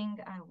preparing,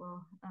 I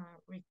will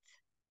read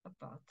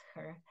about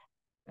her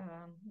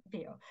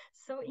bio.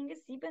 So Inge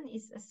Sieben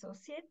is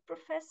Associate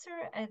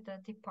Professor at the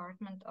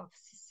Department of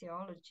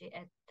Sociology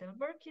at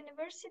Tilburg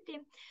University.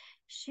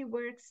 She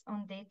works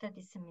on data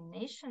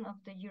dissemination of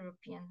the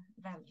European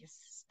Values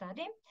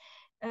Study,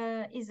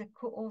 is a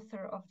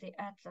co-author of the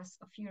Atlas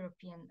of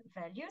European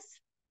Values,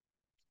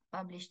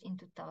 published in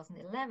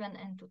 2011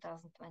 and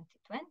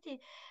 2020.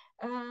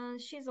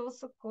 She's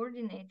also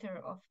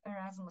coordinator of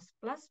Erasmus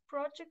Plus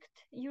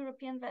project,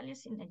 European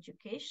Values in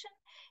Education,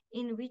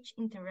 in which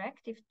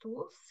interactive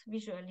tools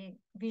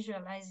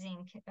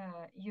visualizing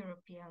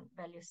European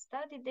value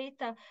study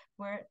data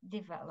were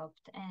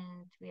developed.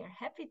 And we are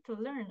happy to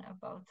learn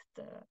about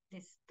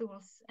these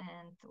tools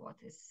and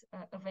what is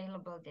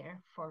available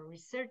there for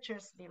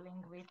researchers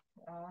dealing with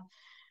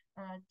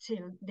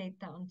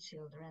data on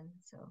children.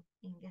 So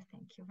Inge,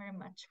 thank you very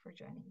much for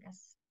joining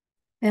us.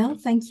 Well,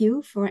 thank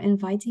you for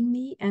inviting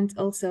me and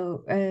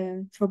also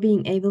for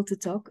being able to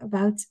talk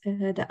about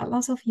the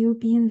Atlas of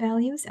European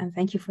Values, and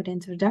thank you for the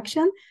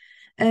introduction.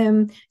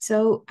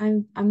 So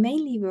I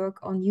mainly work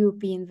on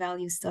European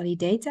value study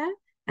data,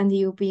 and the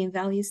European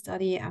value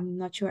study, I'm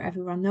not sure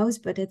everyone knows,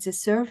 but it's a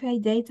survey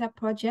data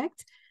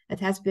project. It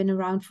has been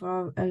around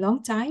for a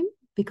long time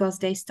because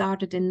they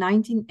started in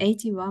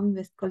 1981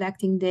 with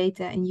collecting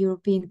data in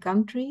European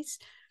countries.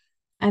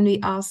 And we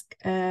ask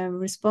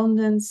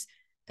respondents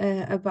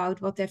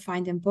about what they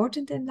find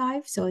important in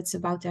life. So it's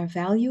about their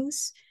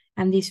values.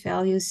 And these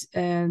values,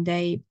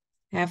 they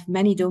have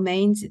many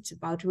domains. It's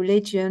about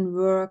religion,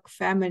 work,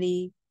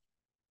 family,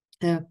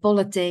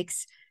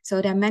 politics. So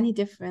there are many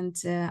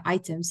different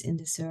items in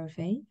the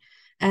survey.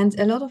 And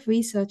a lot of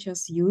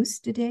researchers use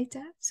the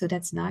data. So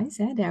that's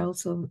nice. They're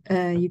also,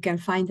 you can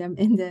find them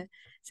in the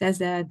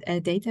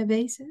CESSDA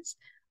databases.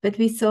 But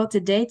we thought the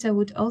data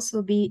would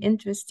also be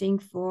interesting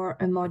for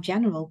a more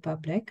general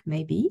public,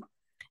 maybe.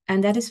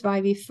 And that is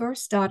why we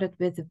first started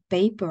with a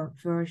paper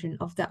version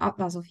of the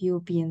Atlas of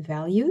European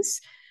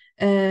Values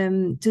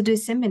to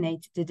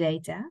disseminate the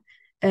data.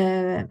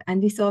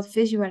 And we thought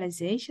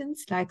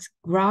visualizations like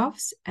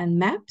graphs and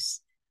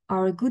maps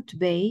are a good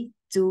way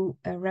to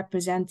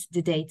represent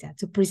the data,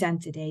 to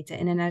present the data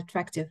in an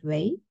attractive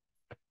way.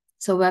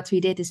 So what we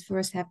did is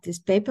first have this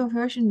paper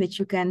version, which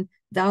you can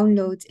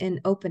download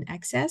in open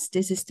access.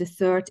 This is the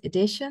 3rd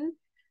edition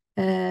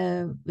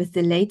with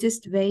the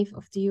latest wave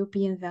of the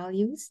European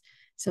values.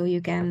 So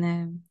you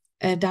can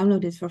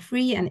download it for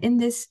free. And in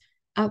this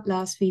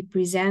atlas, we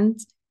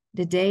present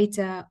the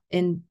data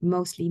in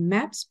mostly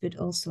maps, but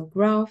also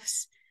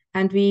graphs.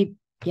 And we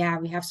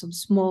have some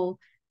small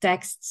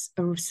texts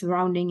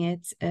surrounding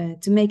it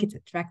to make it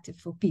attractive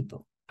for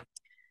people.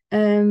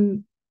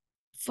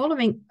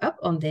 Following up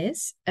on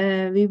this,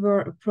 we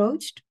were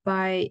approached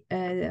by,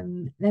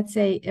 let's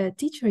say, a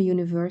teacher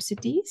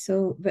university.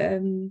 So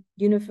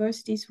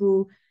universities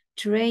who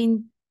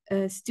train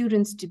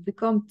students to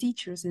become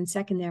teachers in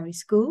secondary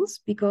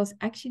schools, because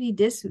actually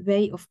this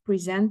way of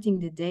presenting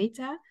the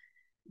data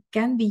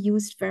can be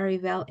used very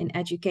well in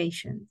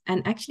education.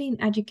 And actually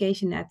in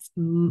education at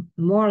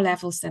more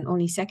levels than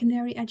only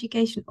secondary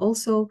education,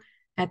 also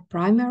at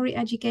primary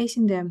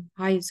education, the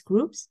highest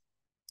groups,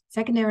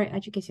 secondary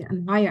education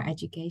and higher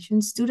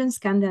education, students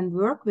can then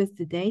work with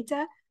the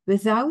data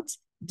without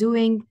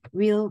doing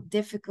real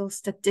difficult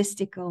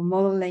statistical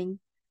modeling.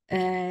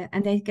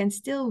 And they can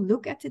still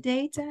look at the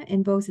data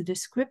in both a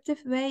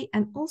descriptive way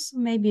and also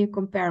maybe a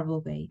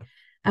comparable way.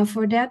 And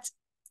for that,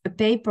 a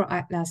paper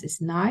atlas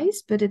is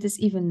nice, but it is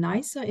even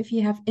nicer if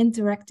you have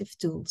interactive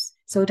tools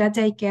so that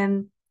they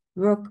can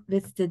work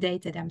with the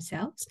data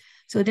themselves.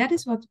 So that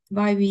is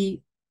why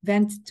we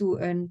went to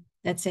an,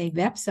 let's say,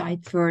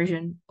 website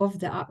version of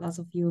the Atlas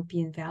of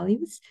European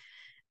Values.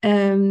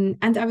 And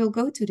I will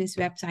go to this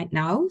website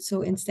now.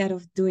 So instead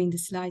of doing the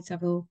slides, I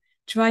will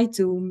try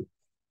to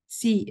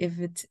see if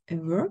it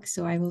works.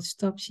 So I will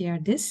stop share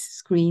this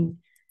screen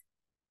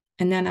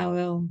and then I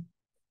will,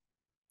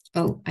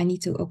 I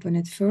need to open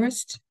it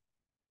first.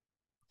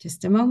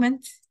 Just a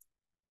moment.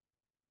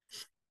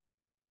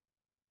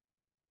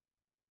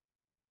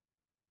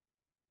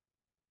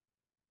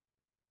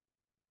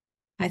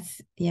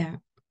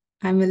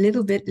 I'm a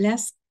little bit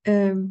less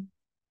good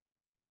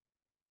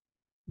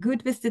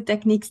with the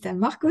techniques than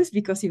Marcus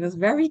because he was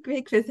very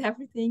quick with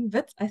everything,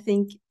 but I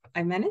think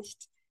I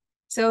managed.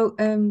 So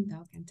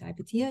now I can type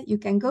it here. You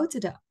can go to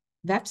the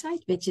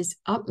website, which is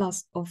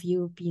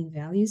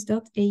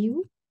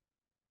atlasofeuropeanvalues.eu.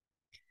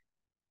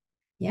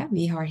 Yeah,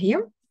 we are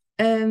here.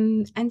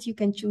 And you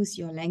can choose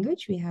your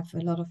language. We have a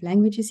lot of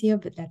languages here,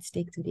 but let's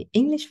stick to the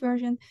English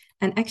version.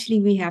 And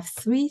actually, we have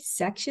 3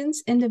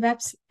 sections in the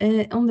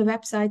on the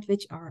website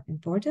which are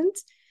important.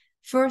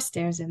 First,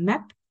 there's a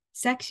map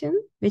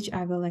section, which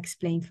I will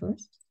explain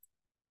first.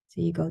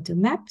 So you go to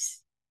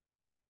maps.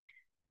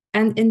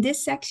 And in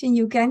this section,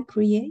 you can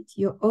create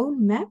your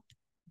own map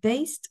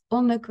based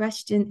on a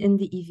question in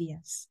the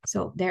EVS.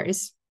 So there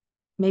is,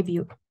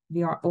 maybe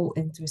we are all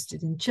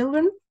interested in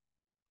children.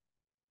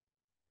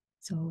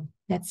 So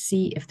let's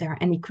see if there are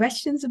any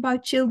questions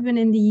about children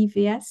in the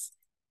EVS.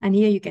 And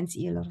here you can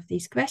see a lot of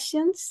these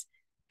questions.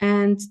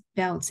 And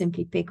well,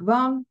 simply pick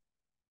one.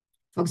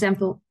 For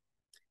example,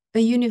 a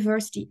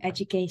university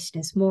education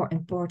is more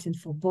important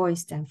for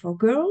boys than for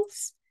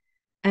girls.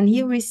 And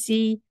here we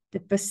see the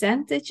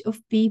percentage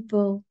of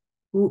people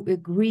who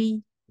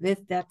agree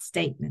with that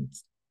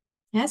statement.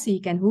 Yeah, so you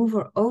can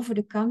hover over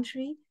the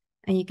country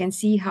And you can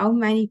see how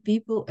many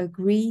people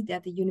agree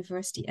that the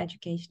university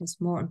education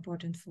is more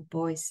important for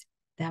boys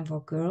than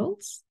for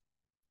girls.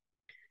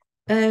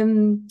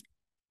 Well,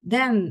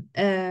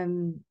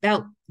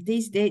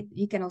 these days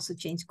you can also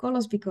change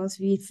colors, because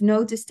we've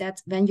noticed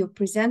that when you're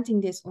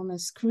presenting this on a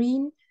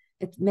screen,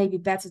 it may be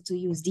better to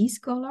use these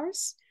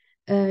colors.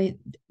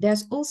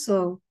 There's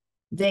also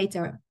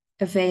data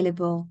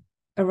available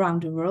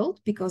around the world,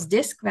 because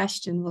this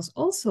question was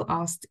also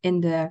asked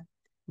in the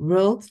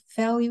world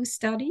value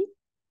study.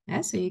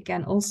 So you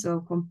can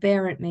also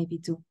compare it maybe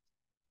to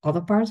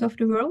other parts of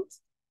the world.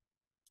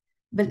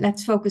 But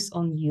let's focus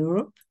on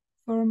Europe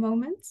for a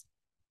moment.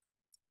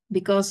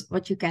 Because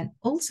what you can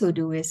also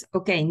do is,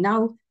 okay,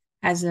 now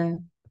as a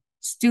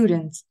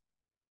student,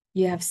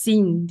 you have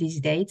seen these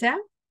data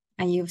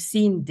and you've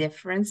seen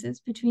differences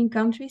between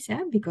countries,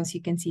 because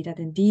you can see that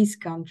in these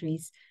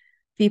countries,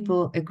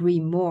 people agree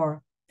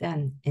more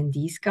than in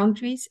these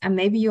countries. And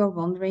maybe you're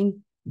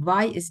wondering,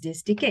 why is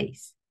this the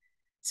case?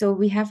 So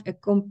we have a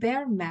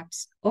compare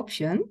maps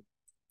option,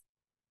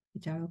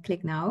 which I will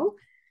click now.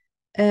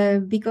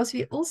 Because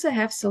we also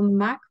have some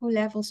macro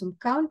level, some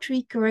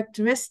country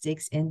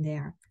characteristics in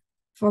there.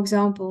 For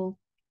example,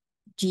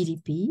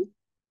 GDP.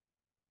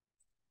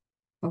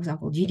 For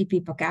example,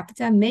 GDP per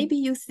capita. Maybe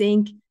you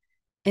think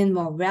in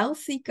more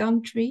wealthy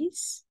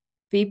countries,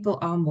 people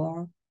are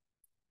more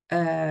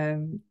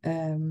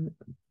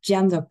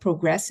gender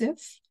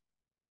progressive.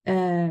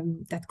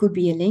 That could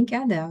be a link.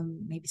 There are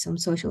maybe some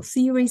social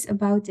theories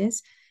about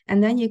this.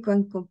 And then you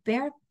can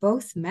compare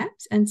both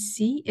maps and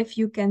see if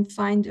you can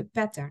find a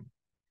pattern.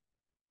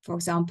 For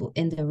example,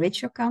 in the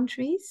richer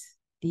countries,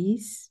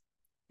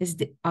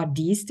 are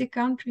these the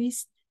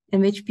countries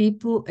in which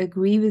people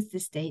agree with the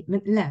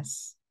statement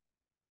less?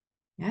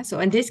 Yeah, so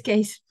in this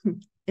case,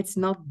 it's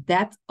not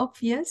that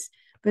obvious,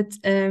 but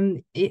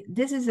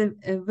this is a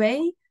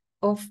way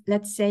of,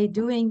 let's say,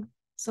 doing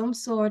some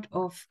sort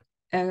of,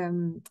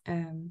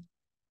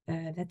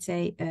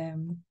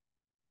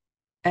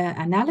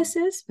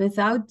 analysis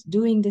without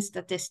doing the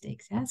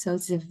statistics. Yeah? So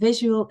it's a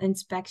visual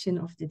inspection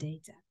of the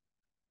data.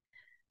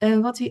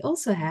 What we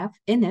also have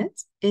in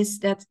it is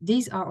that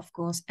these are, of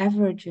course,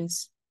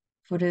 averages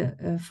for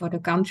the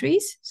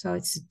countries. So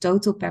it's the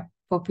total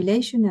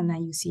population, and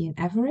then you see an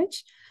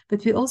average.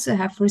 But we also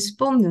have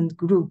respondent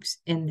groups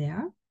in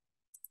there.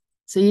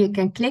 So you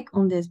can click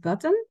on this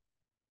button,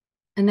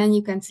 and then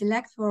you can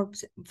select, for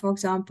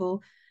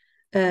example,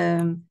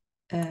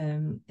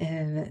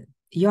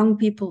 young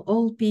people,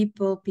 old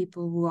people,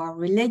 people who are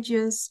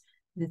religious,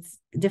 with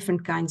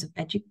different kinds of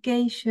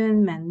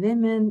education, men,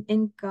 women,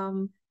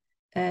 income,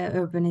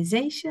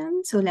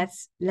 urbanization. So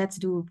let's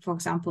do, for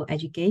example,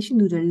 education.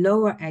 Do the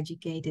lower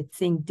educated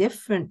think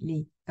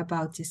differently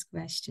about this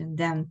question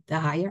than the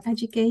higher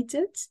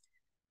educated?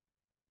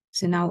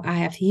 So now I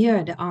have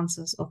here the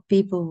answers of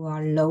people who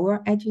are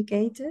lower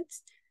educated,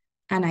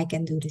 and I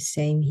can do the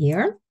same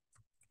here.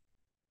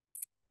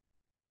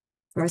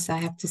 First, I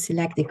have to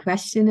select the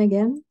question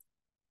again.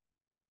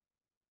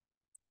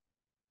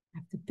 I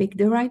have to pick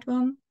the right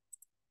one.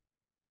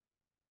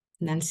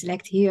 And then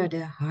select here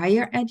the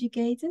higher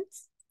educated.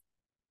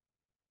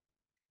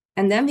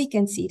 And then we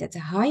can see that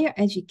the higher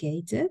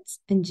educated,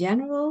 in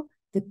general,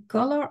 the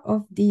color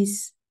of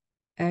these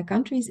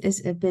countries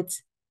is a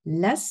bit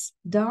less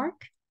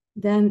dark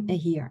than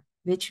here,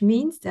 which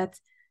means that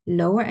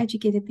lower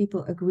educated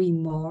people agree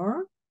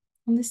more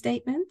on the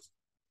statement,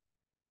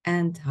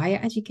 and higher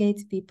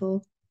educated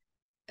people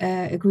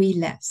agree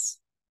less.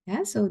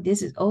 Yeah, so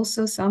this is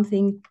also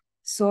something,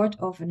 sort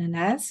of an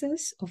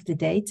analysis of the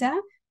data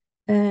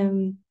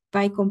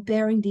by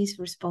comparing these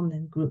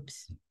respondent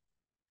groups.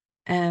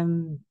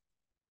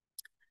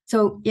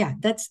 So yeah,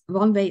 that's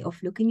one way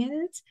of looking at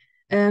it.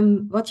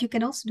 What you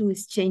can also do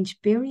is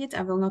change period.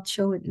 I will not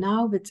show it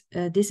now, but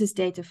this is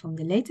data from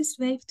the latest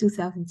wave,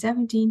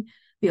 2017.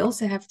 We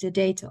also have the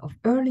data of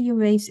earlier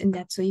waves in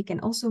that, so you can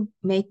also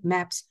make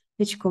maps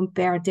which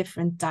compare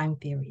different time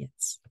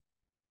periods.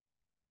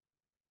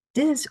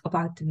 This is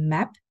about the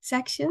map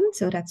section,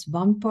 so that's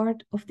one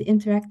part of the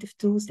interactive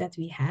tools that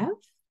we have.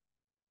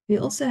 We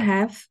also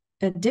have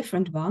a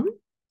different one,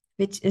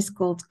 which is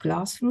called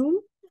Classroom.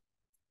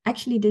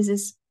 Actually, this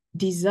is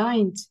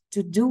designed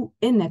to do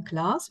in a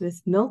class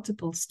with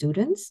multiple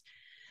students.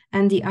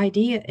 And the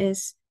idea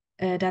is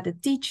that a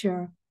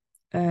teacher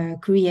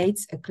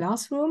creates a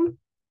classroom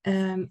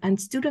and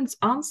students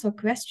answer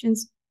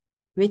questions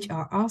which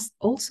are asked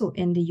also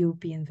in the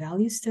European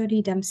Value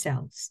Study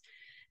themselves.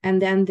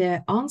 And then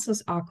the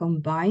answers are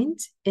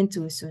combined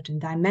into a certain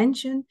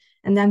dimension,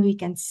 and then we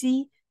can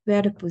see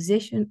where the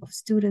position of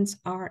students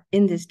are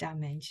in this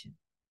dimension.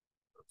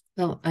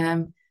 Well,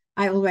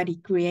 I already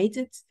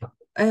created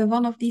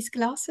one of these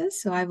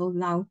classes, so I will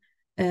now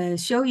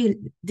show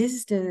you. This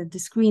is the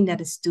screen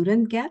that a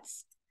student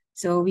gets.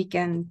 So we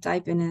can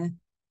type in a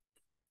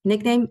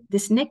nickname.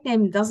 This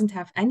nickname doesn't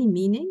have any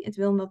meaning. It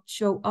will not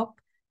show up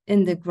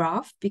in the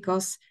graph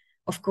because,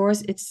 of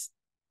course, it's,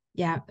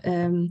 yeah,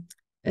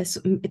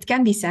 it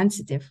can be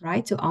sensitive,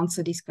 right, to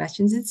answer these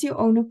questions. It's your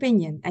own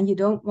opinion, and you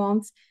don't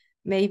want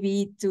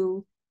maybe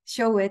to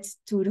show it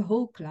to the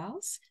whole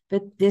class,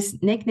 but this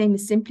nickname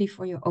is simply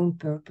for your own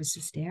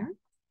purposes there.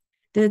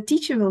 The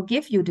teacher will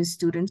give you the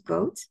student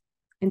code.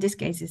 In this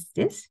case, it's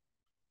this.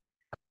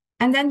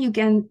 And then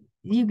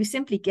you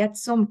simply get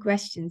some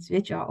questions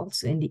which are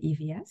also in the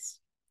EVS,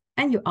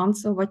 and you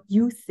answer what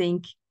you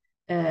think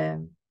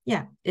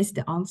is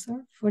the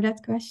answer for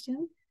that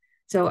question.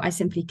 So I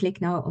simply click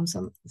now on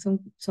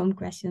some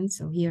questions.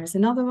 So here's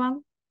another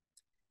one.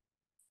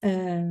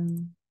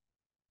 And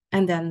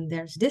then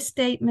there's this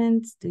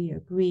statement. Do you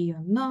agree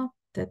or not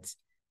that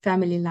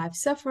family life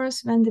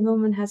suffers when the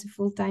woman has a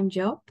full-time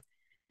job?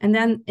 And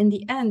then in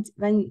the end,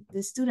 when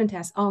the student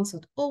has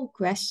answered all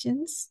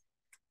questions,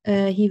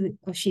 he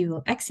or she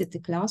will exit the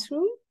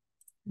classroom.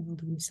 I will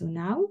do so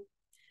now.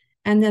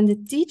 And then the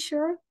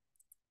teacher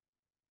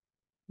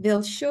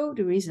will show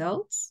the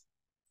results.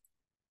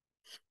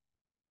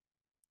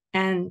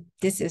 And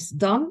this is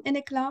done in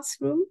a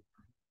classroom.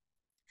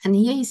 And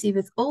here you see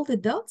with all the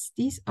dots,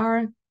 these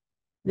are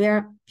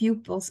where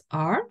pupils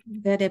are,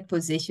 where they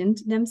positioned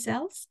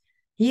themselves.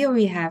 Here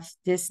we have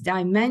this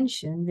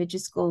dimension, which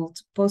is called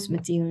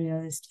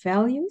post-materialist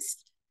values,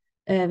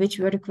 which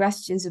were the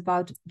questions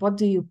about what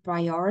do you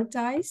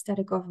prioritize that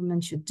a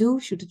government should do?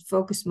 Should it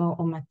focus more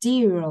on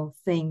material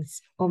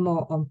things or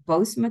more on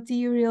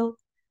post-material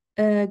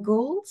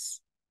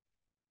goals?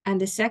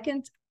 And the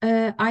second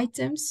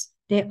items,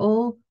 they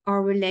all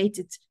are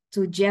related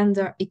to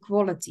gender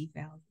equality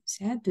values.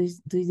 Yeah?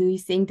 Do you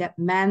think that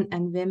men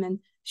and women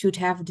should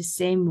have the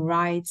same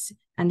rights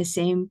and the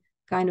same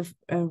kind of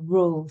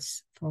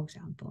roles, for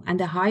example? And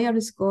the higher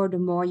the score, the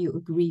more you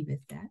agree with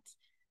that.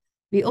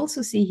 We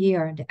also see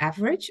here the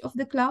average of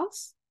the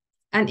class.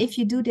 And if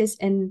you do this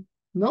in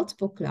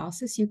multiple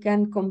classes, you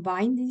can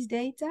combine these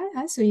data.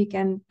 So you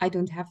can, I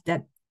don't have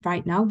that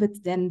right now,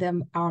 but then there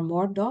are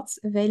more dots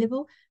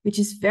available, which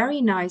is very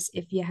nice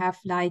if you have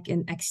like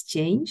an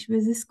exchange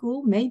with the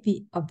school,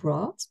 maybe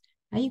abroad.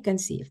 And you can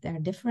see if there are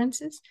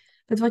differences.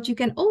 But what you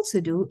can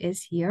also do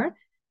is here,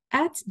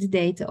 add the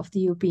data of the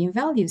European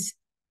values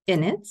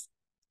in it,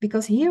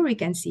 because here we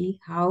can see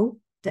how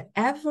the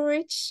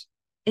average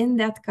in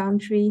that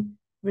country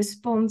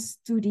responds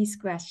to these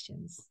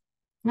questions.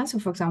 So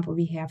for example,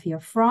 we have here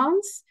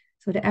France.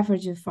 So the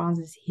average of France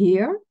is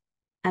here,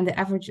 and the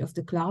average of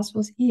the class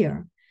was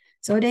here.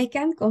 So they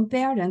can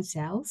compare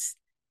themselves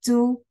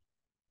to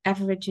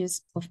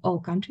averages of all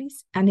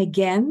countries. And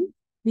again,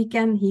 we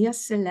can here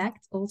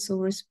select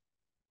also,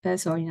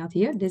 sorry, not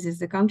here, this is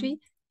the country,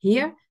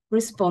 here,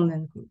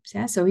 respondent groups.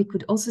 Yeah? So we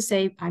could also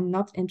say, I'm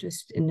not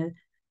interested in the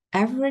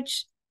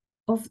average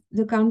of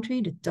the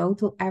country, the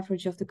total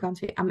average of the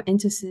country. I'm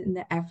interested in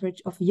the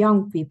average of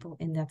young people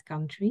in that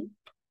country.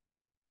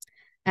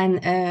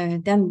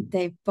 And then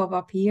they pop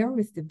up here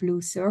with the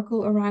blue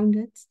circle around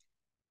it.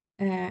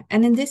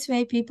 And in this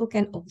way, people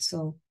can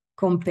also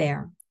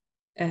compare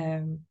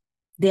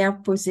their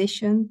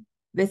position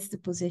with the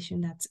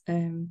position that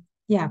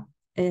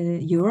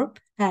Europe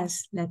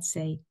has, let's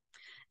say.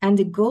 And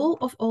the goal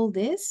of all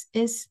this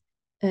is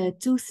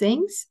two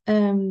things.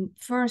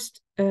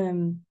 First,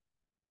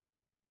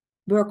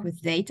 work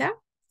with data,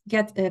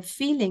 get a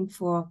feeling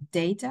for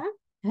data,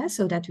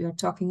 so that we are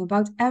talking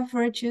about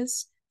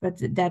averages, but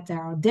that there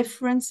are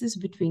differences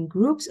between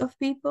groups of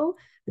people,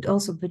 but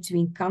also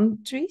between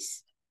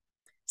countries.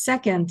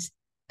 Second,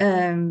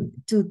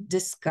 to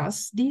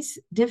discuss these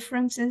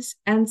differences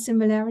and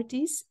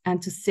similarities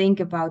and to think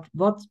about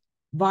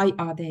why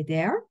are they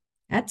there,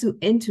 to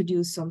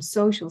introduce some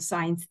social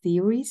science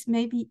theories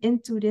maybe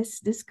into this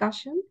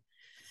discussion.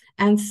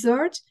 And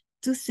third,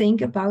 to think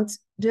about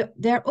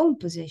their own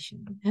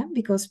position,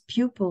 because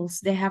pupils,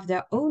 they have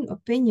their own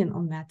opinion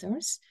on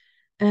matters.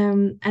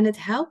 And it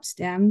helps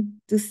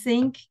them to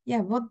think,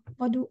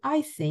 what do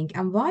I think?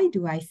 And why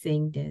do I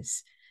think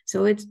this?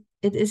 So it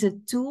is a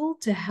tool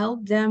to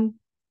help them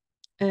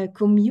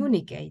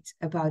communicate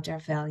about their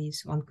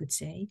values, one could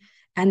say.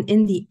 And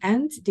in the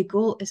end, the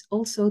goal is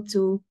also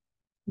to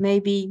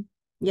maybe,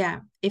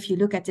 if you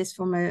look at this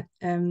from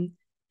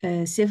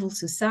a civil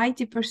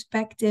society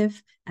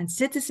perspective and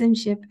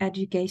citizenship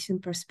education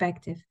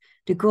perspective,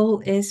 the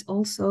goal is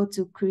also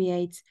to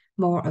create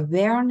more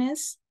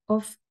awareness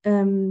of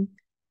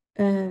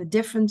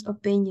different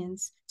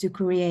opinions, to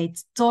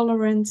create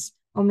tolerance,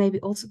 or maybe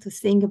also to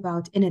think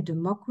about in a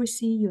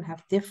democracy, you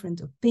have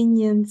different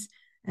opinions.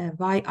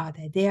 Why are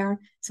they there?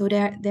 So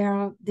there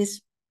are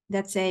this,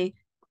 let's say,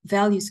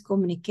 values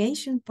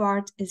communication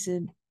part is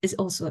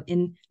also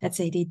in, let's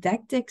say,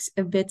 didactics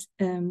a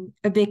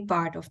big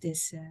part of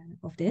this.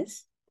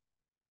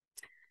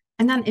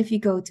 And then if you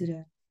go to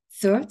the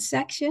third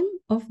section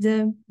of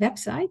the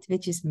website,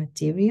 which is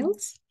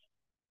materials,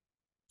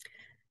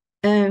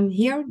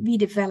 here we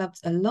developed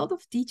a lot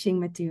of teaching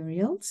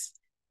materials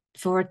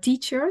for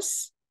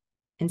teachers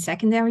in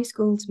secondary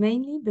schools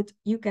mainly, but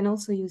you can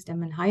also use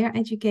them in higher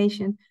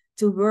education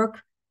to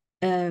work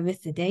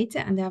with the data.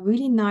 And there are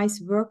really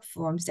nice work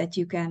forms that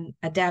you can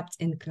adapt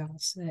in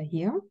class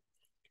here.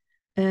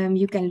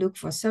 You can look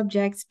for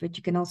subjects, but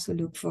you can also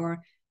look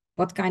for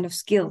what kind of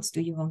skills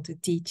do you want to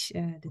teach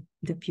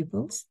the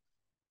pupils.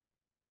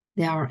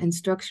 There are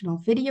instructional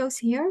videos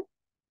here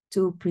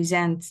to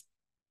present,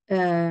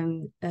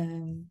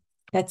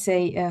 let's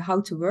say, how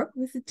to work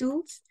with the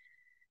tools.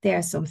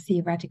 There's some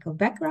theoretical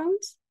background.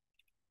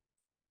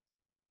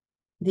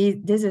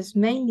 This is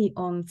mainly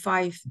on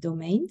 5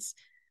 domains: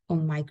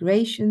 on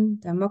migration,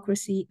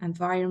 democracy,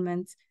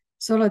 environment,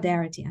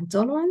 solidarity, and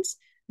tolerance.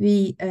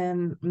 We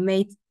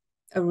made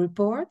a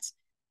report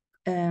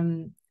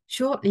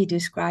shortly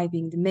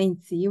describing the main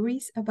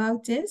theories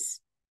about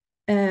this.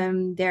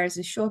 There is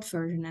a short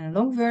version and a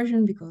long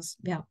version because,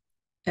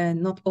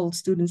 not all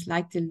students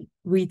like to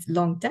read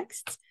long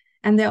texts.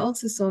 And there are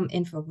also some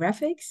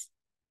infographics,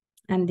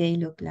 and they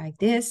look like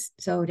this.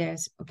 So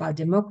there's about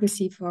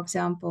democracy, for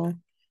example.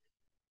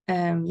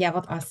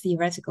 What are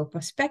theoretical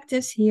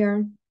perspectives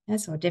here?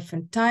 So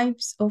different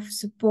types of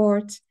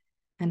support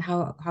and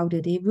how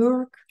do they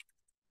work?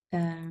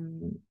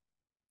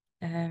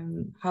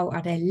 How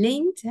are they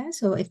linked?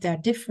 So if there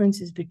are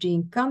differences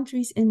between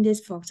countries in this,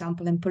 for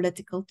example, in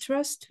political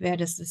trust, where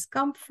does this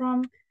come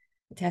from?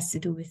 It has to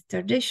do with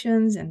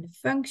traditions and the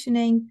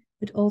functioning,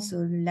 but also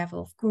the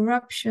level of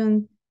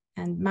corruption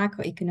and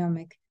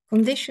macroeconomic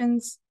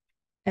conditions.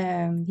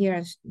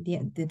 Here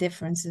the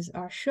differences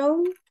are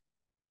shown.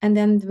 And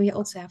then we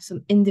also have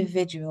some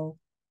individual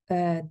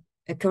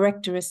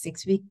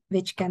characteristics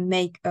which can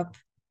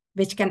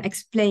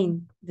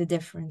explain the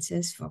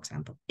differences, for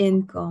example,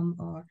 income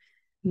or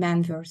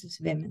men versus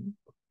women.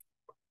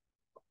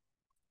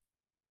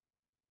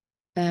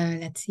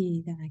 Let's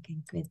see, then I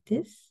can quit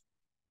this.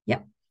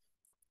 Yeah.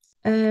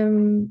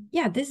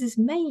 This is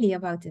mainly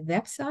about the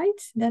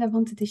website that I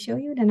wanted to show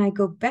you. Then I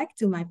go back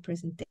to my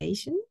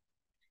presentation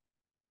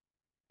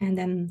and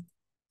then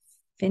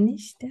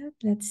finish that.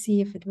 Let's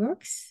see if it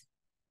works.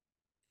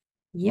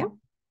 Yeah.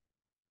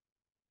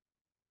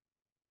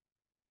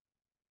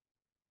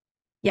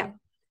 Yeah.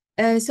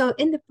 So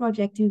in the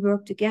project, we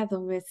work together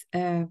with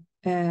a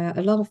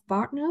lot of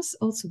partners,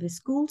 also with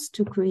schools,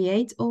 to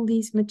create all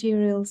these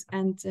materials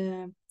and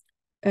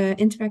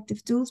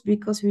interactive tools,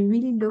 because we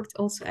really looked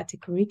also at the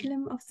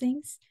curriculum of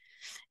things.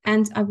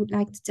 And I would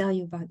like to tell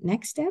you about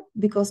next step,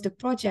 because the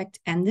project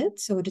ended.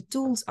 So the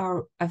tools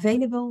are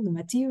available, the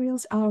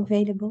materials are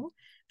available,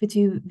 but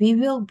we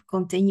will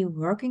continue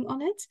working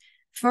on it.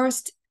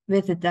 First,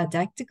 with a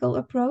didactical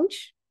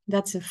approach.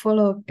 That's a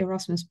follow-up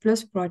Erasmus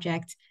Plus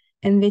project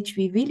in which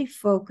we really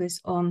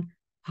focus on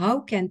how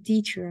can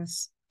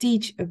teachers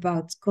teach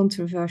about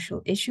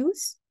controversial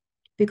issues,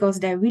 because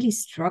they really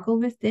struggle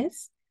with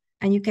this.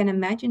 And you can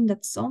imagine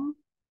that some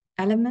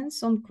elements,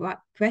 some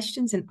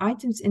questions and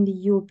items in the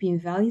European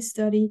Value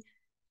Study,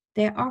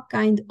 they are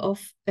kind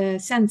of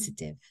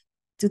sensitive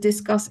to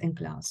discuss in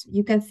class.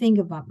 You can think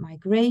about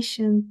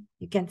migration,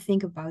 you can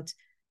think about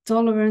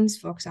tolerance,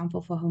 for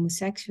example, for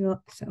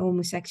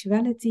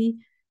homosexuality.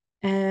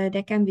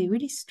 There can be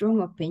really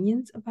strong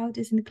opinions about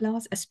this in the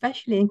class,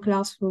 especially in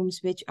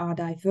classrooms which are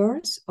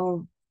diverse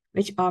or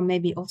which are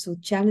maybe also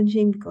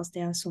challenging because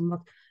there are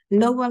somewhat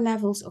lower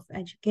levels of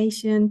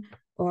education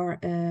or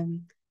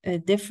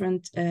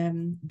different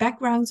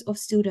backgrounds of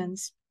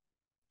students.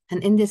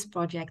 And in this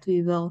project,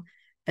 we will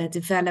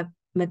develop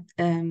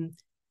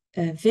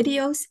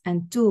videos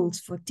and tools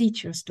for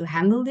teachers to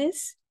handle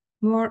this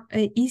more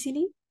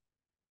easily.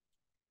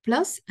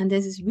 Plus, and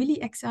this is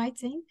really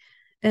exciting,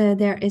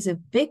 there is a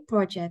big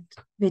project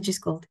which is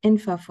called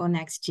Info for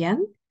Next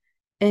Gen,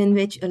 in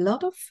which a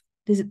lot of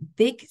this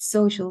big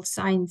social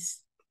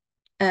science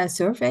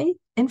survey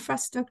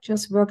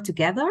infrastructures work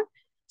together.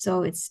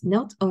 So it's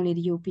not only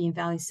the European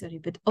Value Study,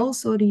 but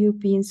also the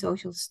European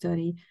Social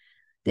Study,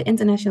 the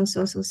International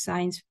Social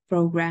Science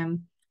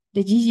Program,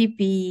 the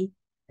GGP,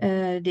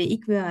 the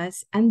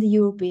EQS, and the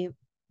European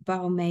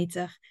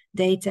Barometer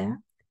data,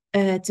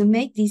 to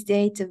make these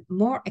data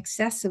more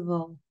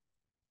accessible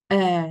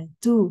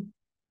to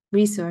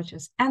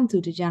researchers and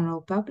to the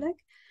general public.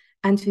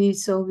 And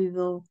we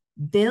will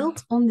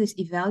build on this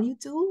eValue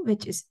tool,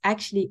 which is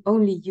actually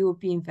only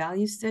European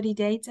Value Study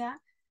data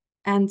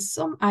and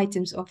some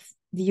items of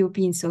the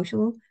European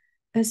Social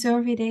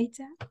Survey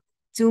data,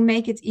 to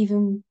make it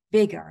even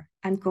bigger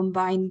and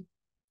combine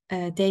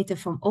data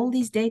from all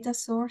these data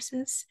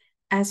sources,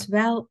 as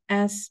well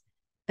as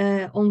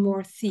on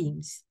more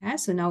themes.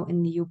 So now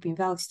in the European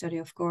Value Study,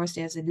 of course,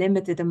 there's a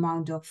limited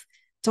amount of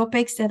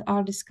topics that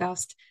are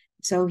discussed.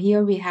 So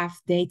here we have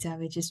data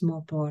which is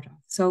more broader.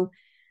 So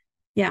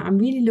yeah, I'm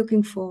really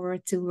looking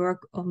forward to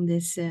work on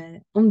this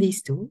on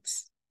these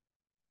tools.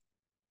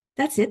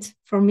 That's it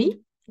from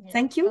me. Yeah,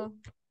 thank you. so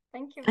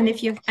thank you. And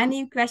if you have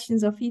any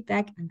questions or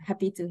feedback, I'm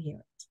happy to hear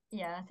it.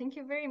 Yeah, thank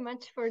you very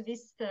much for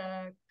this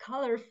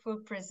colorful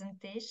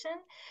presentation,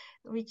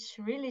 which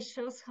really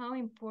shows how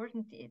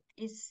important it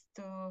is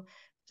to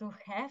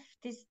have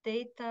this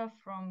data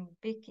from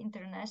big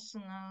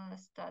international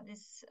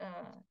studies,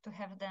 to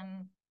have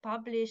them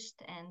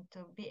published and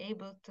to be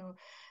able to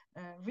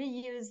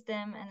reuse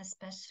them, and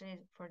especially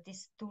for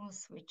these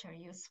tools which are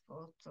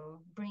useful to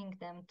bring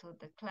them to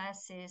the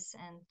classes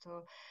and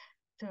to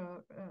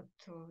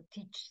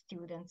teach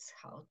students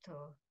how to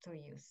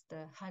use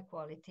the high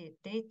quality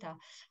data.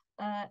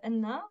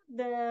 And now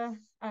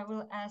I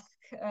will ask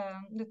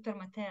Dr.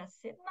 Matea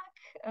Sidmak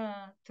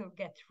to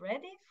get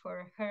ready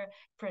for her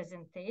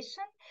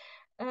presentation.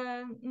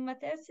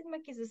 Matea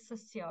Sidmak is a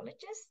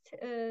sociologist.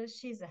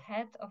 She's a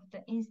head of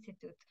the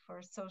Institute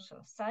for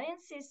Social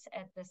Sciences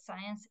at the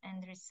Science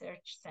and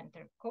Research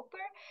Center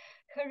Koper.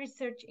 Her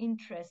research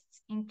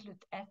interests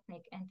include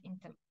ethnic and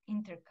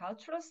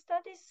intercultural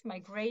studies,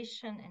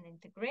 migration and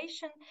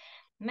integration,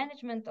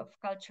 management of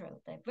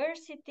cultural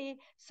diversity,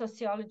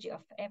 sociology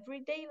of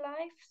everyday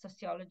life,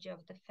 sociology of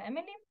the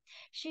family.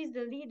 She is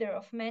the leader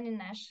of many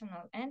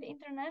national and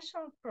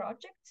international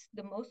projects,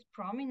 the most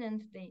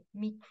prominent the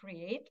Me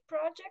Create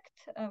project,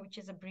 which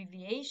is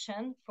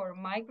abbreviation for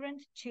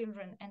Migrant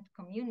Children and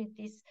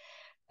Communities,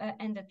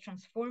 and the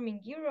Transforming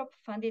Europe,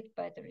 funded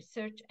by the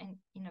Research and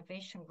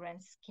Innovation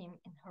Grant Scheme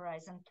in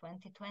Horizon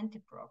 2020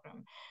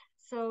 program.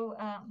 So,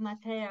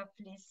 Matea,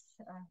 please,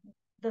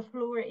 the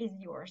floor is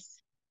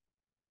yours.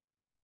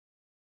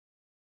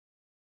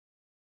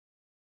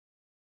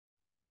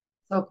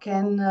 So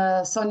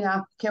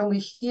Sonia, can we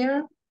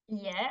hear?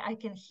 Yeah, I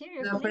can hear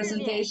you The clearly.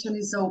 presentation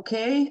is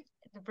okay?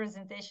 The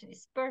presentation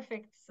is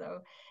perfect,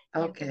 so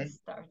okay. You can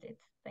start it.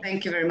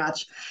 Thank you very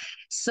much.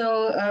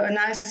 So a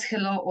nice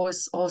hello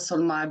also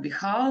on my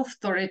behalf.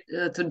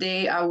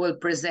 Today I will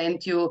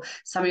present you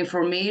some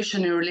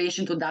information in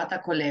relation to data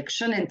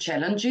collection and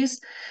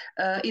challenges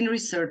in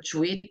research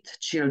with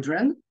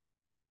children.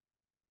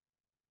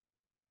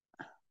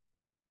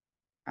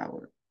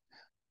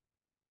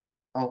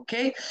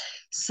 Okay,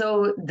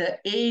 so the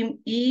aim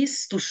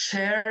is to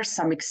share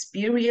some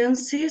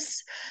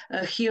experiences.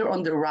 Here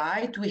on the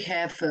right, we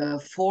have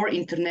 4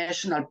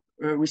 international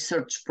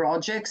research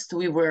projects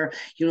we were,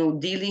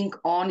 dealing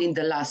on in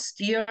the last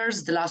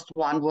years. The last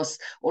one was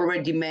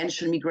already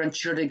mentioned, Migrant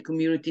Children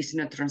Communities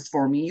in a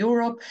Transforming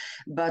Europe.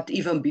 But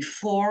even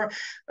before,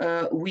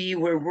 we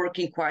were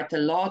working quite a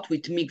lot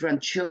with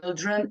migrant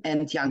children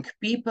and young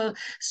people.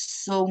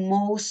 So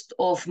most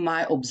of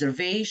my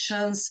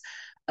observations,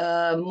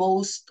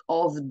 most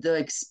of the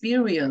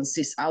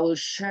experiences I will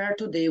share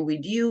today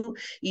with you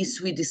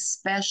is with this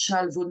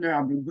special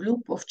vulnerable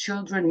group of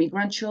children,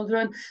 migrant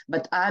children.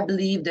 But I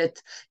believe that,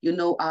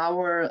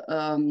 our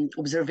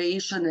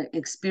observation and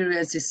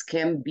experiences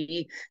can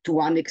be to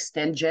one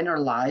extent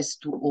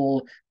generalized to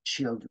all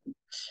children.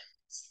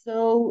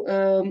 So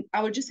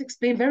I will just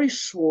explain very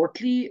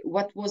shortly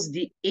what was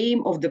the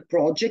aim of the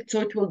project,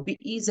 so it will be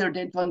easier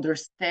then to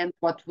understand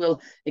what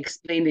we'll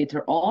explain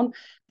later on.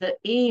 The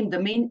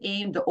main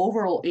aim, the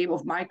overall aim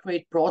of My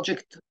Create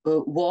project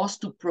was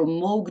to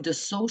promote the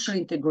social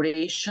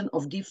integration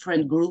of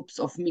different groups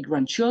of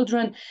migrant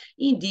children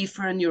in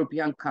different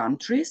European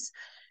countries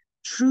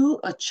through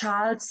a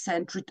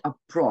child-centered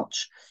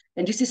approach.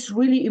 And this is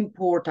really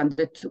important,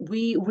 that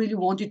we really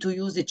wanted to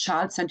use the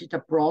child-centered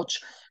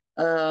approach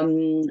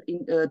to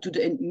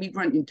the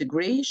migrant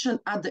integration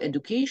at the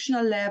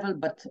educational level,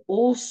 but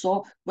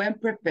also when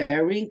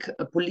preparing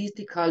a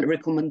political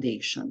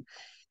recommendation.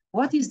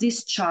 What is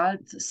this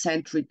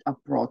child-centered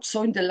approach?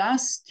 So in the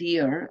last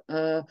year,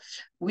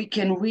 we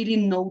can really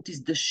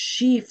notice the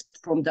shift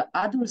from the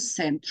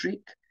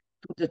adult-centric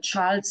to the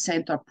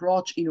child-centered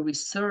approach in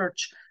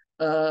research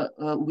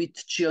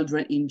with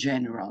children in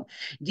general.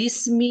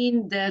 This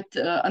means that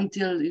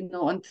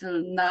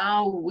until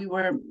now, we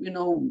were,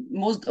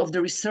 most of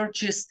the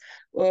researches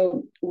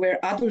were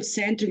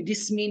adult-centric.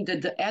 This means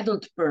that the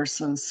adult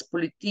persons,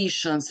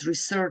 politicians,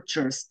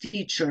 researchers,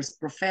 teachers,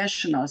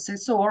 professionals, and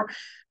so on,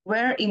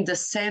 were in the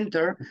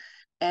center,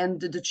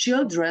 and the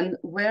children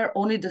were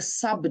only the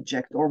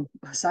subject, or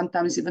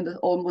sometimes even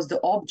almost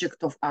the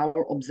object of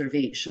our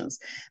observations.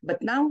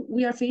 But now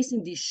we are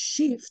facing this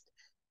shift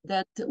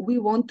that we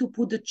want to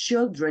put the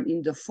children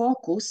in the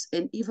focus,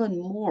 and even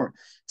more.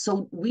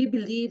 So we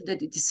believe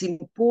that it is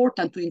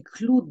important to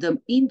include them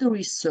in the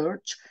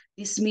research.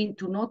 This means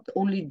to not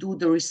only do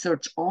the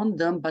research on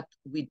them, but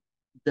with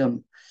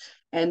them.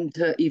 And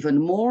even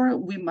more,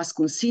 we must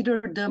consider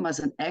them as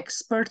an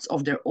experts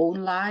of their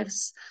own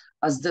lives,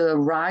 as the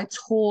rights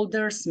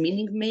holders,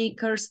 meaning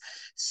makers.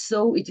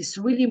 So it is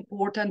really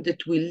important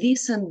that we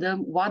listen to them,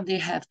 what they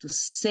have to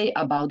say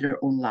about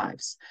their own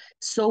lives.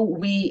 So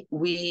we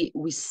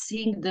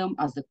see them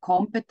as the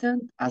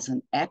competent, as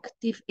an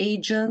active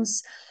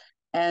agents,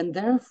 and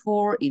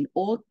therefore, in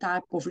all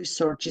type of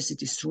researches,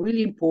 it is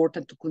really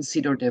important to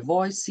consider their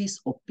voices,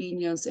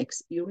 opinions,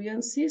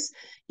 experiences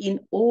in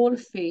all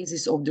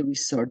phases of the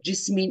research.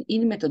 This means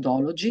in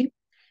methodology,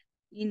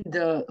 in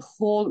the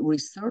whole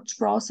research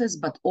process,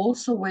 but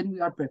also when we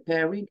are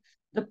preparing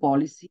the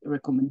policy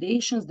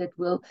recommendations that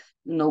will,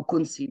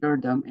 consider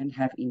them and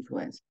have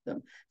influenced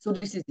them. So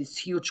this is this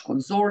huge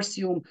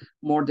consortium,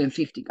 more than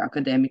 50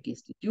 academic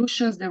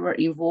institutions that were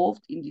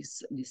involved in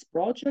this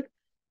project.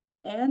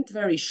 And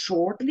very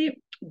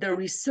shortly, the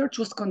research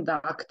was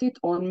conducted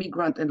on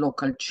migrant and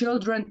local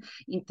children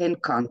in 10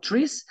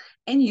 countries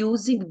and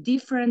using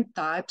different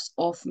types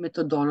of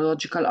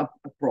methodological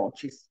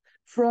approaches,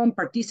 from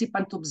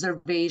participant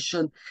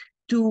observation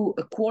to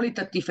a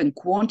qualitative and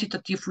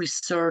quantitative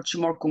research,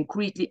 more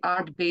concretely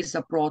art-based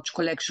approach,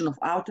 collection of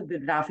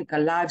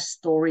autobiographical life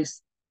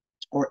stories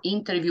or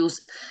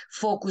interviews,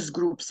 focus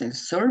groups, and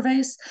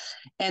surveys.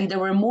 And there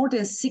were more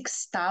than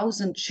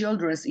 6,000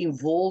 children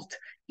involved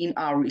in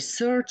our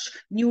research,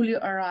 newly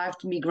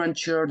arrived migrant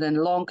children,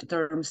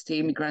 long-term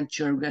stay migrant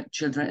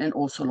children, and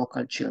also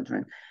local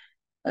children.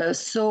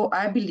 So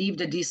I believe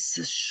that this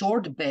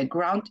short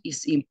background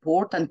is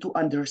important to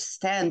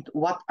understand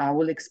what I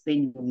will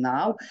explain you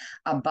now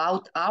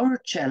about our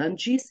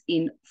challenges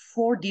in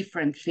 4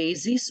 different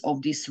phases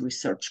of this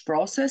research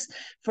process.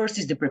 First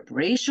is the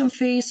preparation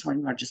phase,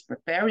 when we are just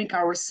preparing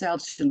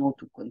ourselves, to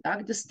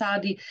conduct the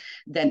study.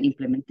 Then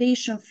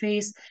implementation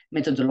phase,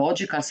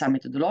 some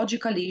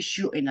methodological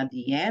issue, and at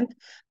the end,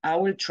 I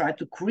will try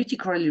to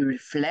critically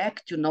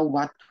reflect,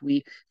 what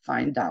we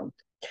find out.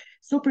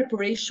 So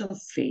preparation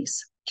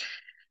phase.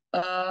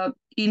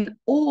 In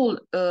all,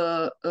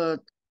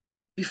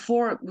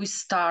 before we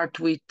start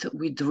with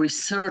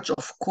research,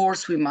 of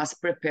course, we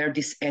must prepare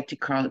this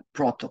ethical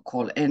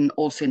protocol. And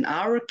also in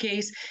our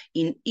case,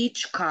 in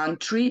each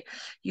country,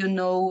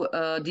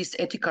 this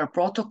ethical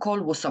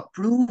protocol was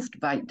approved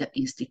by the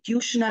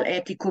Institutional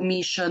Ethics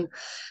Commission,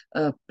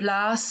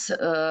 plus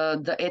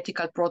the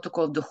ethical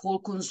protocol of the whole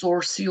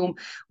consortium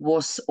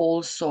was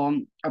also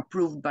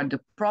approved by the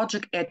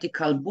Project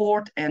Ethical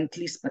Board, and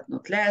last but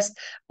not least,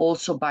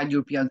 also by the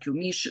European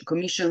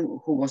Commission,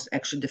 who was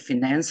actually the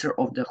financer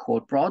of the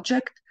whole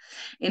project.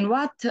 And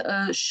what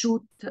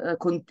should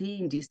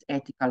contain this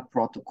ethical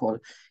protocol?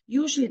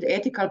 Usually the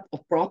ethical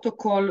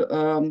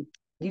protocol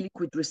dealing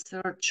with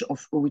research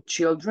with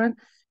children,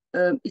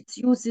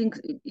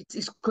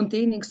 it's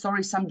containing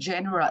some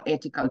general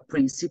ethical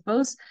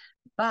principles.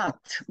 But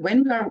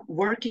when we are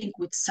working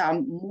with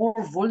some more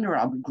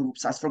vulnerable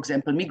groups, as for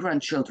example,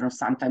 migrant children,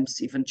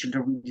 sometimes even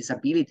children with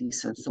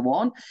disabilities and so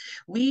on,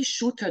 we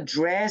should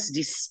address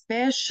this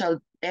special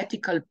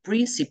ethical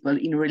principle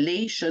in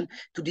relation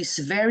to these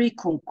very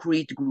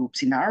concrete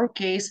groups. In our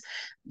case,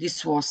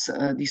 these were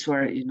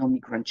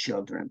migrant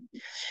children.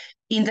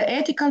 In the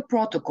ethical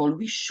protocol,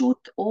 we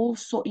should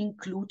also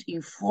include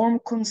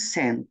informed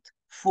consent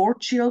for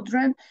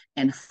children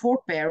and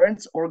for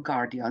parents or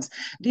guardians.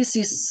 This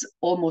is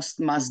almost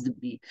must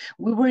be.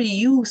 We were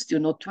used,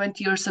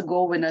 20 years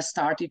ago when I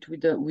started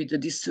with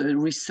this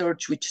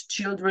research with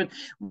children,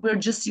 we're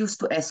just used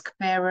to ask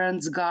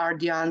parents,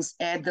 guardians,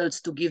 adults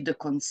to give the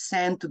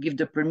consent, to give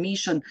the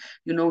permission,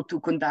 to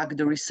conduct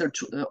the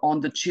research on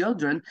the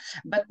children.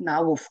 But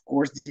now, of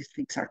course, these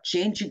things are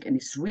changing, and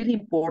it's really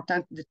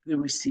important that we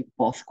receive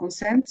both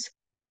consents.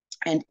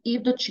 And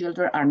if the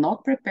children are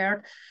not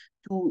prepared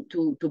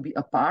to be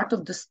a part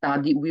of the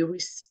study, we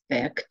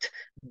respect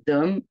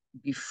them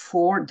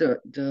before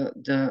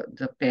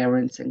the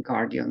parents and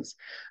guardians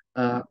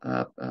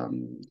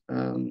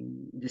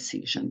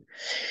decision.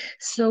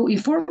 So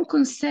informed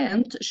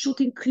consent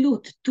should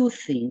include 2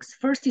 things.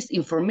 First is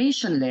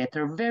information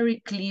letter,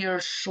 very clear,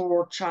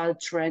 short,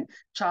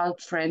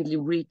 child-friendly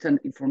written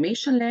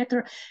information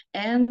letter,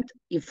 and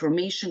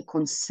information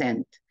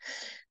consent.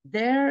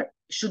 There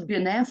should be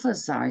an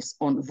emphasis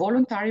on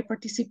voluntary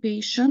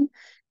participation,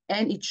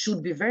 and it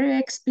should be very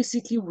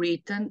explicitly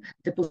written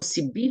the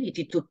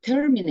possibility to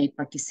terminate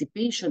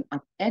participation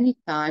at any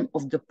time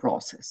of the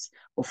process.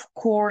 Of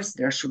course,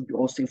 there should be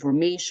also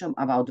information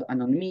about the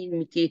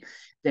anonymity,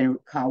 then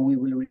how we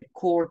will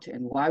record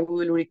and why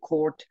we will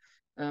record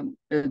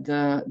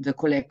the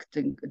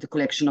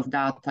collection of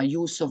data,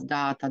 use of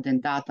data, then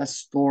data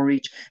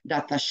storage,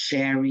 data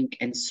sharing,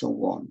 and so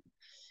on.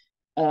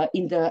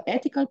 In the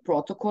ethical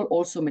protocol,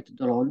 also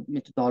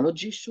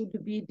methodology should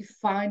be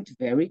defined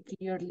very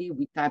clearly.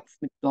 What type of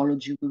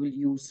methodology we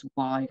will use,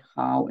 why,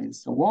 how, and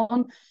so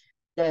on.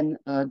 Then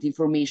the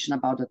information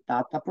about the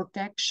data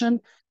protection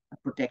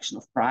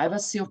of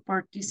privacy of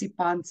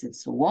participants, and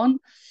so on.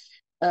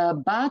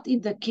 But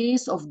in the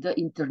case of the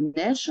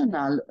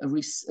international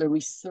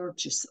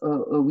researches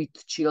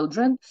with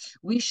children,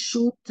 we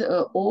should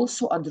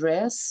also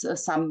address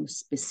some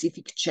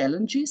specific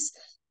challenges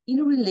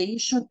in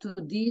relation to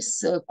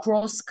this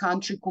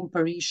cross-country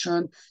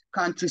comparison,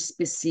 country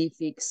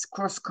specifics,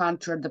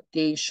 cross-country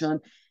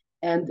adaptation.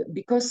 And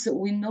because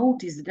we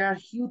notice there are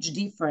huge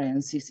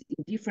differences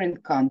in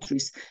different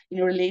countries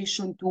in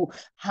relation to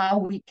how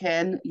we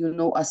can,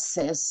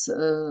 assess,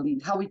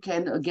 how we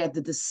can get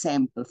the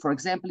sample. For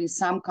example, in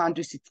some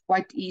countries, it's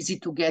quite easy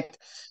to get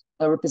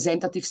a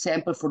representative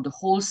sample for the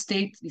whole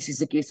state. This is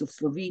the case of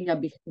Slovenia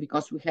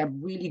because we have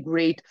really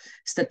great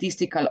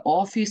statistical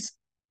office,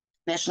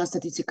 National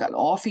Statistical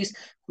Office,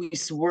 who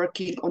is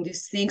working on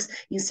these things.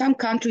 In some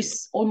countries,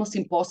 it's almost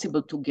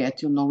impossible to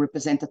get,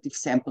 representative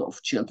sample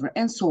of children,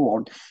 and so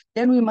on.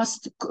 Then we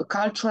must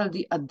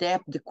culturally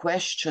adapt the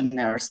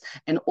questionnaires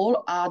and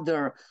all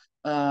other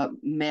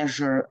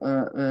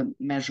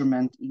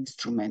measurement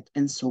instrument,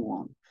 and so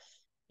on.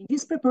 In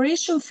this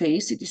preparation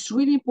phase, it is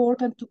really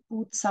important to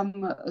put some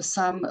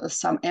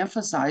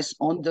emphasis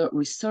on the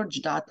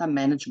research data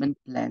management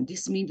plan.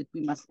 This means that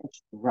we must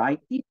actually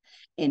write it,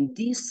 and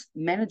this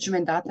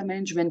data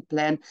management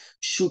plan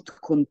should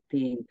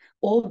contain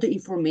all the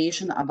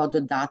information about the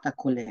data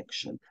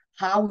collection,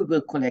 how we will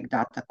collect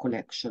data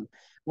collection,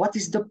 what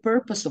is the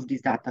purpose of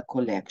this data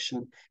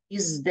collection,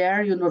 is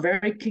there,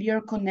 very clear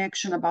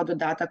connection about the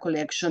data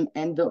collection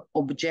and the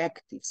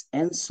objectives,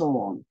 and so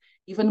on.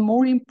 Even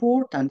more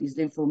important is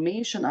the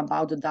information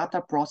about the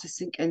data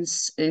processing and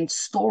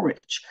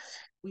storage.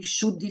 We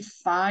should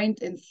define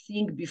and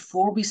think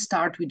before we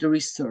start with the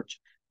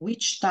research,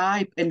 which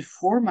type and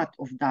format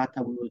of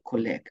data we will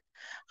collect,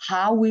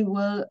 how we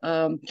will,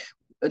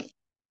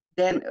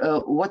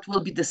 what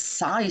will be the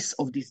size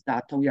of this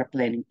data we are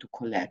planning to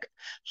collect,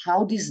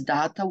 how this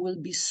data will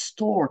be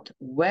stored,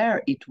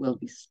 where it will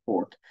be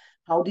stored,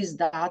 how this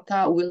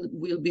data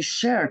will be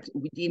shared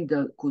within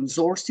the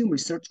consortium,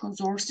 research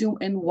consortium,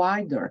 and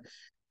wider,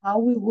 how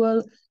we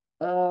will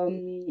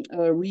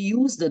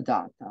reuse the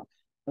data.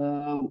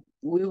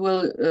 We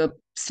will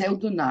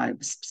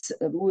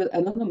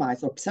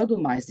anonymize or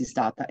pseudonymize this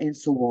data, and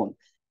so on.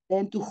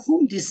 Then to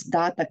whom this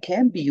data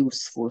can be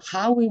useful,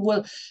 how we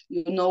will,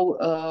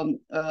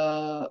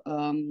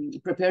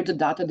 prepare the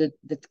data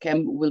that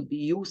can be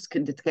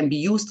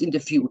used in the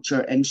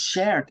future and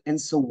shared,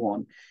 and so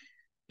on.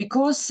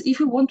 Because if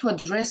we want to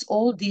address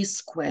all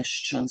these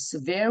questions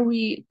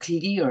very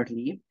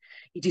clearly,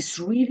 it is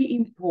really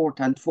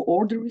important for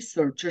all the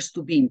researchers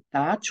to be in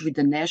touch with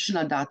the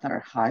national data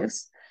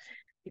archives,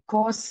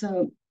 because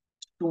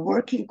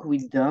working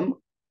with them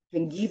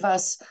can give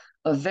us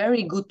a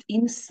very good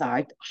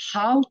insight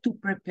how to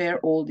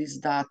prepare all this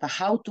data,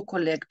 how to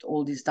collect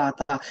all this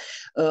data,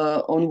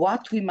 on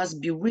what we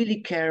must be really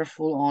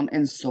careful on,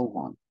 and so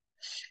on.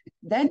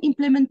 Then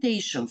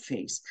implementation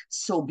phase.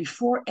 So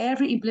before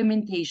every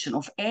implementation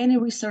of any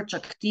research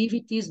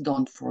activities,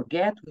 don't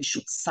forget, we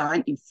should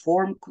sign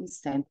informed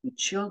consent with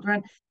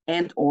children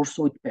and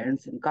also with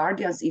parents and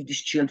guardians if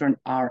these children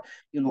are,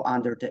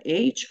 under the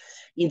age.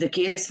 In the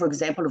case, for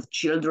example, of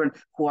children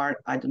who are,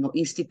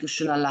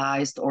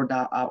 institutionalized, or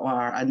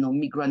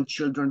migrant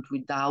children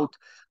without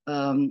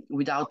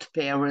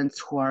parents,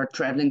 who are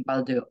traveling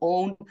by their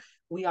own,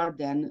 we are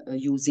then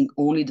using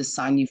only the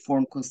signed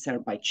informed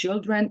consent by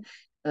children.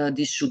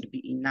 This should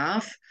be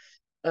enough.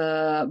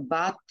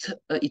 But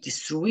it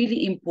is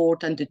really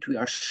important that we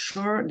are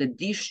sure that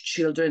these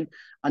children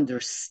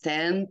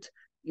understand,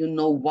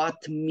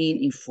 what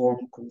mean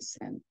informed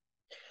consent.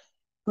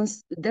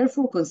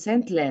 Therefore,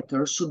 consent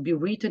letters should be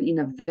written in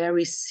a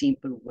very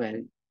simple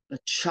way, a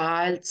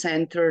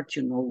child-centered,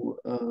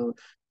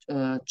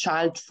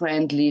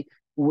 child-friendly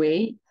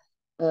way.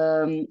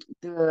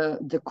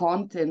 The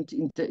content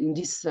in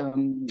this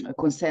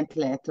consent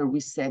letter, we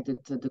said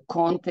that the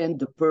content,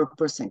 the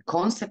purpose, and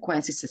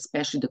consequences,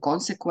 especially the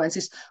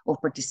consequences of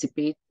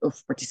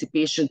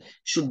participation,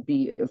 should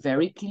be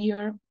very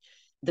clear.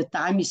 The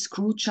time is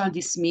crucial.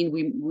 This means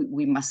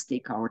we must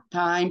take our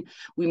time.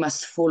 We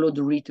must follow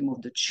the rhythm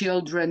of the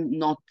children,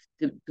 not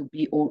to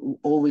be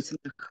always in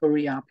a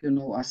hurry up,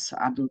 as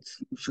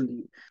adults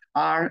usually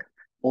are,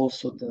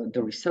 also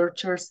the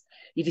researchers.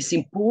 It is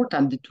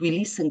important that we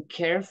listen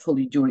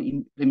carefully during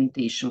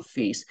implementation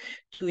phase,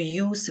 to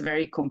use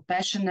very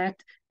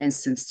compassionate and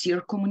sincere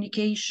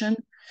communication.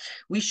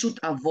 We should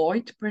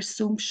avoid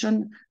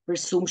presumption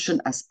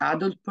as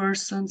adult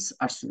persons,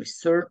 as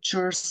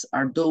researchers,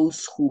 are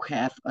those who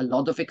have a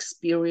lot of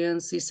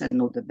experiences and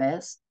know the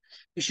best.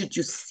 We should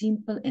use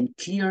simple and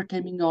clear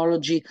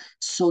terminology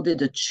so that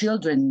the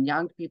children,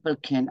 young people,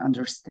 can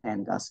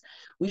understand us.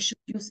 We should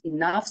use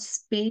enough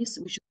space,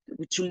 we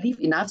should leave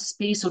enough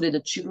space so that the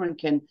children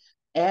can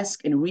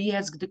ask and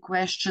re-ask the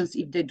questions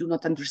if they do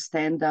not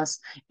understand us,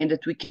 and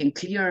that we can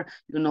clear,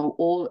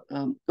 all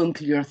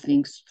unclear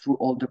things through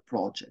all the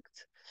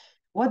projects.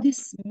 What does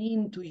this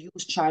mean to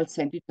use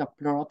child-centered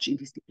approach in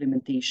this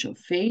implementation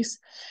phase?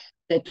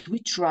 That we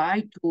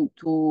try to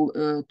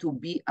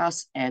be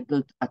as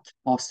adult as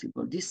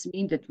possible. This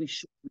means that we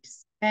should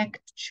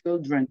respect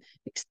children's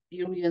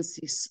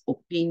experiences,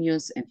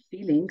 opinions, and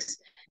feelings,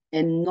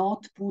 and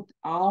not put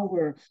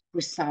our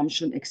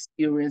presumption,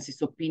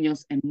 experiences,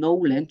 opinions, and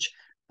knowledge,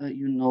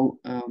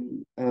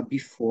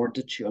 before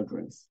the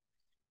children's.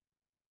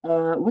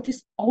 What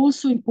is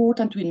also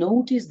important, we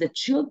notice that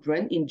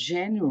children in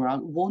general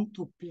want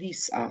to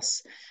please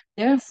us.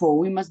 Therefore,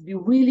 we must be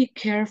really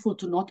careful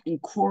to not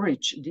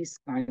encourage this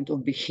kind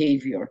of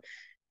behavior.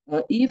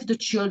 If the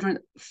children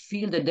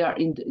feel that they are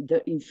in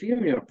the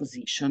inferior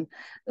position,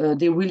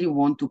 they really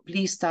want to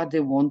please us, they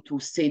want to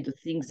say the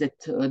things that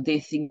they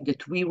think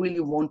that we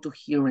really want to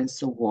hear, and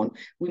so on.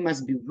 We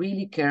must be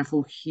really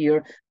careful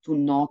here to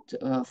not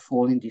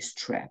fall in this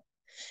trap.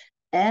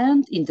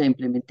 And in the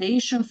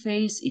implementation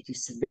phase, it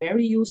is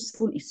very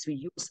useful if we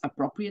use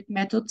appropriate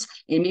methods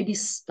and maybe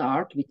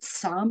start with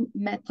some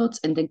methods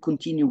and then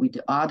continue with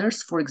the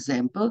others. For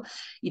example,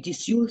 it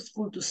is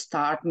useful to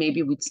start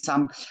maybe with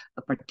some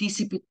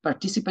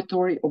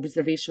participatory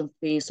observation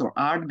phase or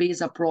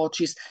art-based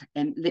approaches,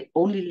 and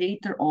only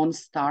later on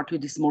start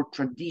with this more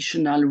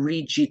traditional,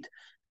 rigid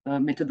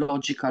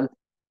methodological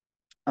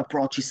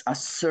approaches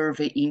as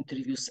survey,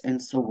 interviews,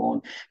 and so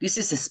on. This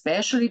is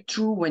especially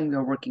true when we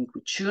are working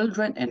with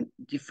children and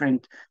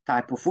different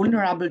type of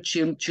vulnerable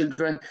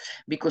children,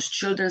 because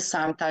children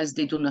sometimes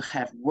they do not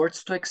have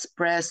words to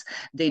express,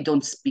 they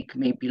don't speak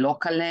maybe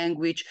local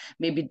language,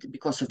 maybe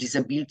because of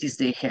disabilities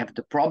they have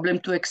the problem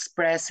to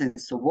express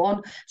and so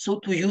on. So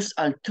to use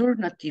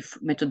alternative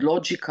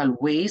methodological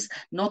ways,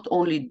 not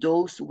only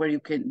those where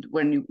you can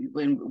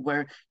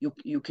where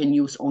you can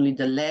use only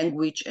the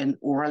language and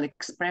oral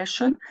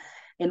expression.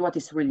 And what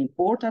is really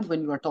important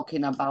when you are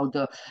talking about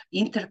the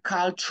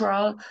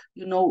intercultural,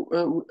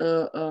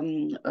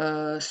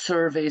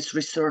 surveys,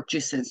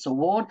 researches, and so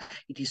on,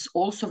 it is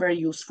also very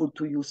useful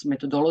to use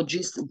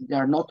methodologies that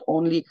are not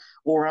only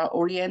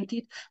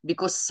oral-oriented,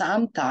 because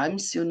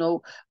sometimes,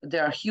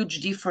 there are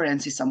huge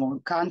differences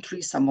among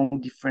countries,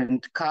 among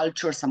different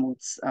cultures,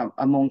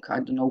 among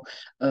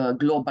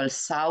global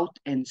South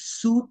and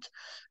South.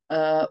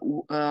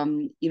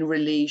 In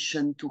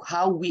relation to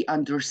how we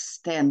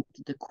understand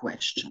the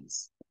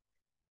questions.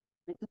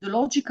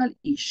 Methodological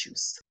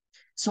issues.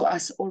 So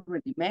as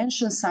already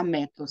mentioned, some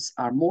methods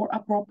are more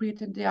appropriate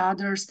than the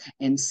others,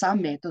 and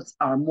some methods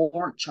are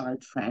more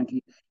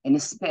child-friendly. And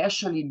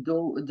especially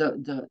though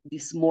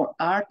this more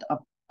art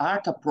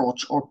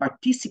approach or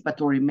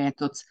participatory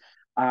methods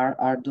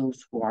are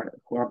those who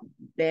are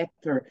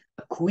better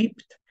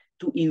equipped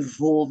to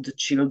involve the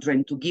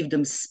children, to give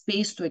them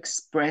space to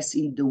express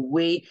in the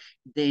way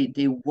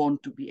they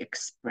want to be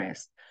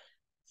expressed.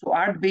 So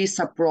art-based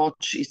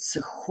approach, it's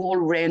a whole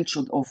range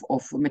of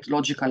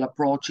methodological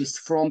approaches,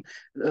 from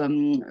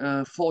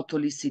photo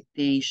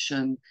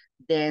elicitation,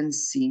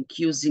 dancing,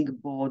 using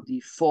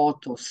body,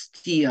 photos,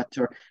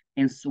 theater,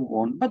 and so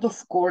on. But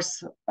of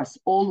course, as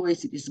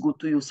always, it is good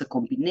to use a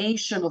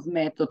combination of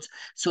methods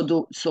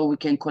so we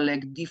can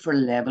collect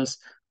different levels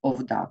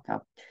of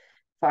data.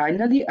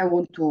 Finally, I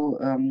want to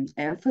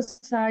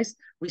emphasize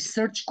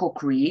research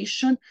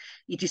co-creation.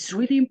 It is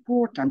really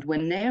important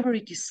whenever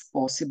it is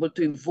possible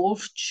to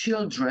involve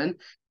children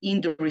in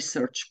the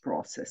research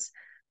process,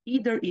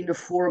 either in the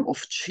form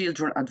of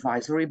children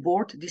advisory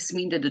board. This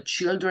means that the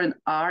children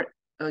are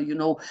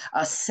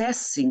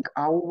assessing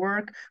our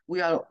work. We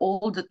are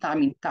all the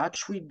time in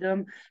touch with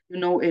them,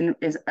 in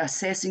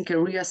assessing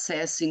and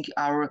reassessing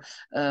our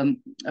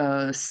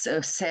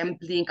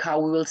sampling, how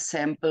we will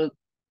sample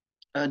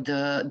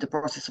the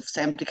process of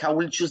sampling, how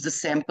we'll choose the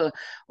sample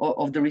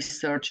of the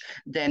research,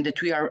 then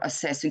that we are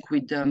assessing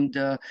with them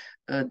the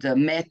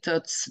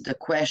methods, the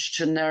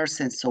questionnaires,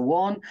 and so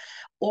on.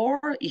 Or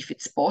if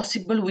it's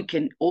possible, we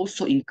can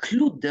also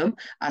include them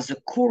as a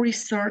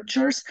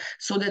co-researchers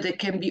so that they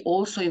can be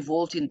also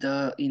involved in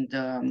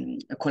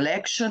the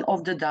collection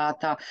of the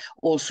data,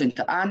 also in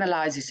the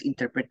analysis,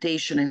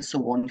 interpretation, and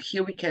so on.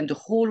 Here we can the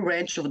whole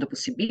range of the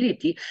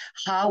possibility,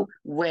 how,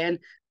 when,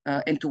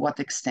 and to what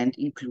extent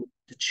include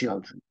the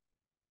children.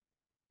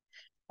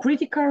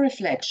 Critical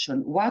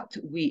reflection, what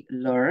we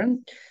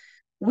learn.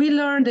 We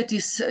learned that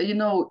is,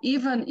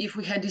 even if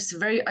we had this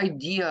very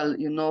ideal,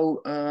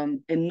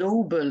 and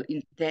noble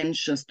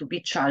intentions to be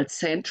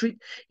child-centered,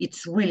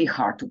 it's really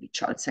hard to be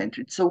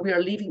child-centered. So we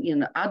are living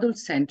in an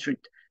adult-centered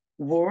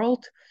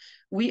world.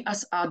 We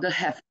as adults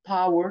have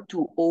power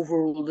to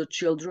overrule the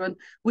children.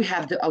 We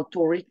have the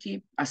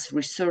authority as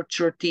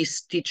researchers,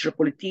 teachers,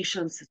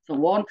 politicians, and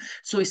so on.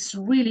 So it's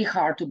really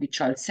hard to be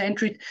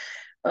child-centered.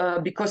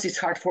 Because it's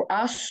hard for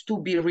us to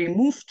be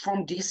removed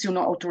from this,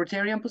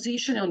 authoritarian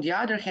position. On the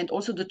other hand,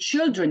 also the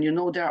children,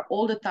 they are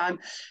all the time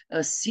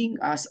seeing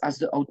us as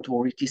the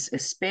authorities,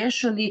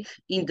 especially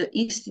in the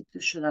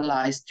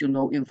institutionalized,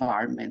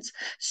 environments.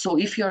 So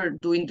if you are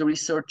doing the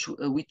research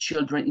with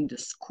children in the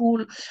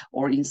school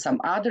or in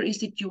some other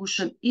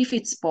institution, if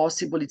it's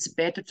possible, it's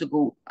better to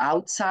go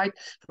outside.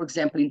 For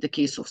example, in the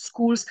case of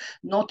schools,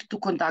 not to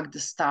conduct the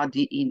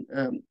study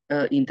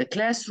in the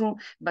classroom,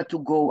 but to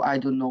go, I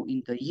don't know,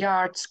 in the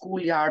yard,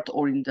 schoolyard,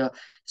 or in the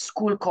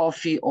school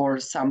coffee, or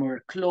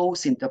somewhere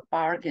close in the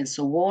park, and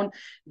so on,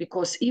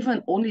 because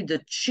even only the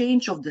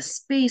change of the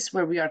space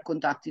where we are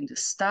conducting the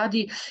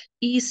study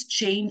is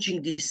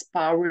changing this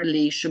power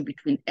relation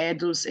between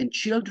adults and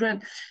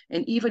children.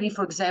 And even if,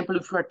 for example,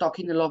 if we are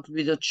talking a lot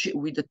with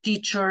the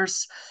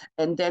teachers,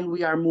 and then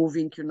we are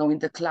moving, in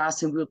the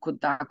class and we'll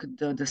conduct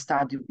the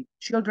study with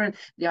children,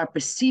 they are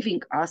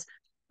perceiving us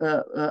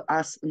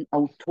as an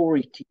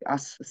authority,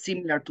 as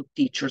similar to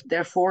teachers.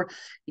 Therefore,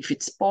 if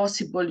it's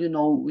possible,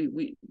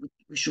 we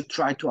should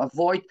try to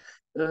avoid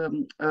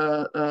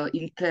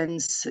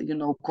intense,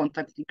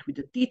 contacting with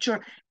the teacher,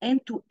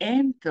 and to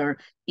enter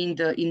in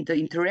the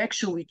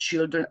interaction with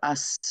children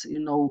as,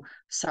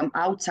 some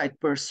outside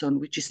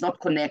person, which is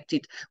not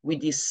connected with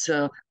this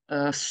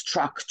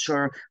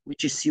structure,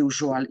 which is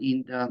usual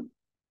in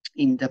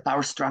the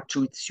power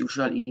structure, it's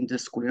usual in the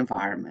school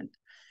environment.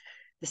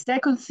 The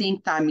second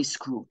thing, time is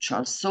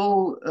crucial.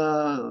 So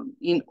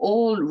in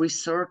all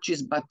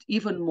researches, but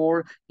even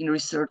more in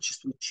researches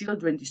with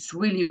children, it's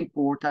really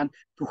important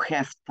to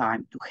have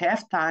time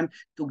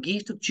to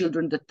give to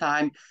children the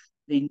time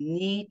they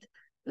need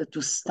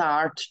to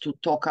start to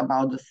talk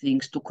about the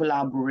things, to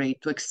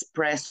collaborate, to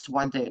express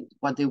what they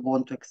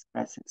want to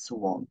express, and so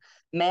on.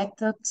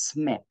 Methods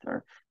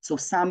matter. So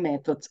some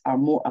methods are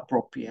more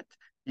appropriate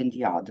than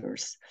the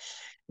others.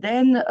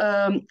 Then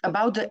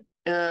about the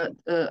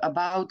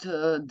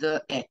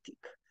ethic.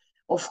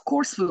 Of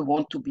course, we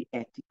want to be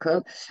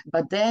ethical,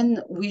 but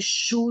then we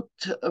should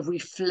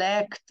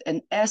reflect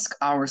and ask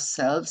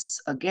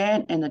ourselves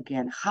again and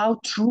again how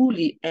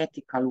truly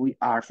ethical we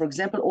are. For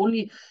example,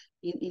 only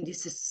in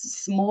these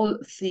small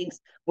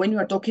things, when you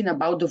are talking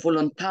about the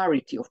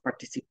voluntarity of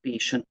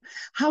participation,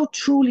 how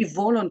truly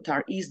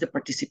voluntary is the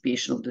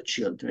participation of the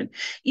children?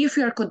 If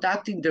you are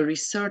conducting the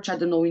research, I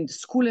don't know, in the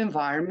school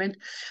environment,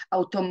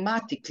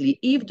 automatically,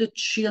 if the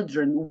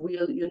children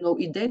will,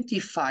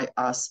 identify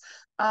us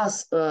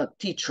as a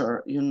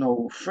teacher,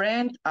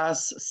 friend,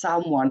 as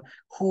someone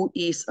who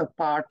is a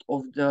part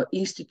of the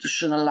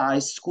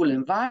institutionalized school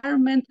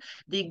environment,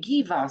 they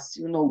give us,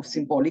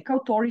 symbolic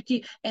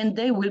authority, and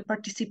they will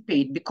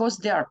participate because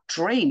they are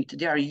trained,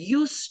 they are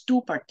used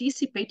to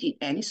participate in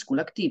any school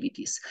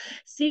activities.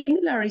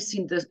 Similar is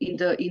in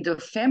the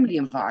family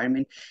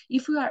environment.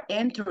 If we are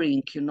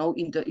entering, in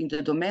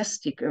the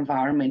domestic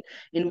environment,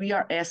 and we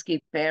are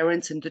asking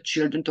parents and the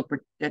children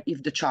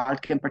if the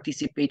child can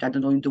participate, I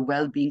don't know, in the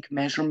well-being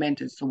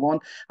measurement and so on,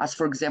 as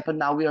for example,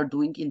 now we are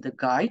doing in the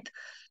guide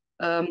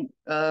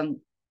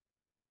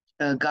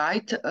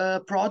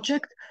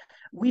project,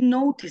 we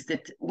notice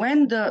that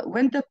when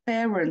the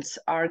parents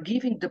are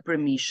giving the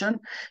permission,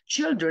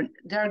 children,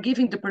 they are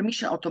giving the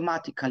permission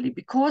automatically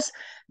because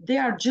they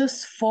are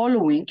just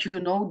following,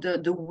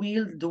 the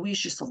will, the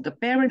wishes of the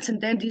parents,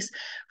 and then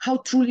how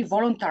truly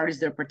voluntary is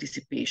their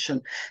participation.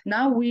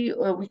 Now we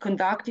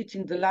conducted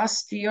in the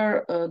last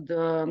year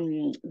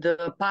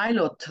the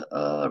pilot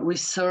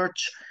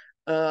research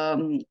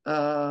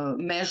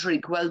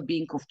measuring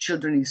well-being of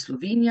children in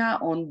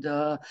Slovenia on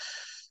the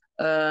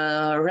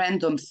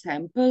random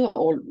sample,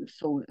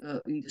 also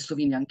in the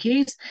Slovenian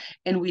case,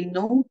 and we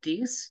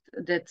noticed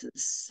that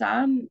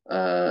some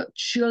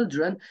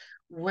children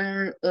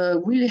were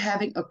really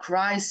having a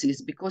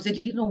crisis because they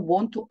didn't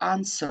want to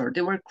answer.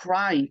 They were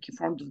crying in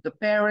front of the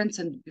parents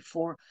and in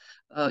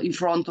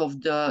front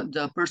of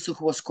the person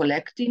who was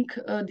collecting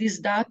this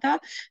data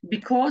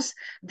because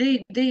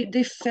they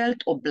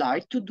felt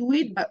obliged to do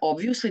it, but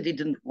obviously they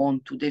didn't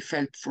want to. They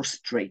felt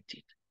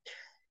frustrated.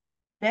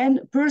 Then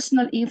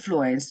personal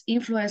influence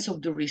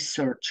of the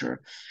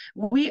researcher.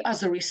 We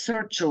as a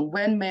researcher,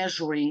 when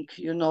measuring,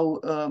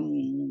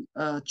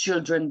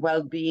 children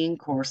well-being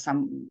or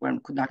when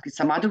conducting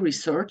some other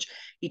research,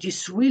 it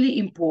is really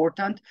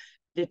important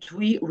that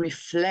we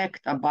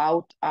reflect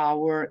about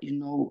our,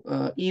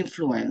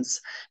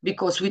 influence,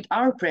 because with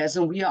our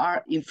presence, we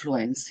are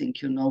influencing,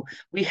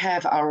 we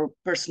have our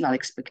personal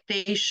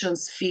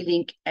expectations,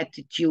 feeling,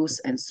 attitudes,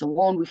 and so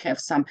on. We have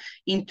some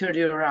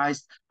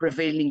interiorized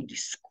prevailing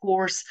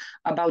discourse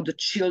about the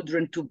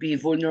children to be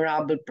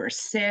vulnerable per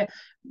se,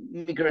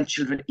 migrant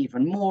children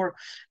even more,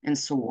 and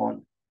so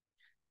on.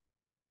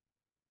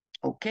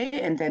 Okay,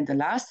 and then the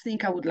last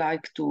thing I would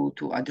like to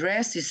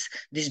address is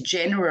this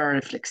general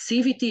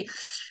reflexivity.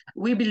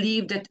 We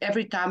believe that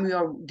every time we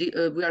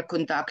are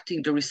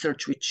conducting the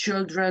research with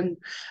children,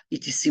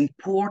 it is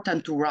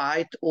important to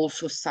write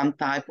also some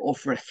type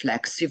of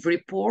reflexive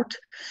report.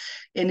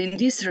 And in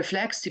this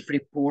reflexive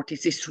report,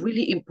 it is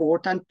really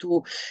important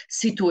to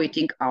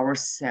situating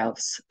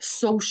ourselves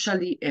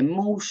socially,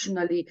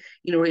 emotionally,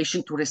 in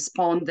relation to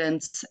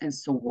respondents, and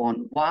so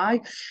on.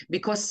 Why?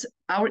 Because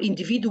our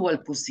individual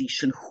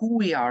position, who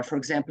we are, for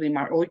example, in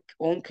my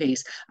own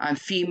case, I'm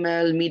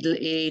female,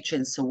 middle-aged,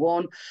 and so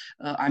on.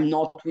 I'm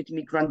not with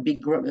migrant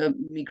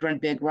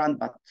background,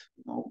 but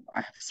I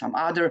have some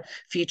other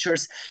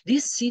features.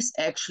 This is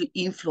actually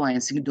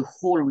influencing the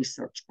whole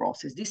research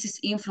process. This is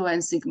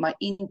influencing my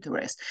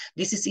interest.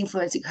 This is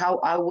influencing how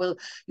I will,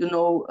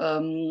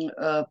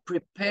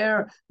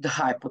 prepare the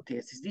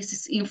hypothesis. This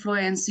is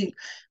influencing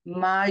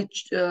my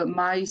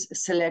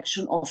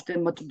selection of the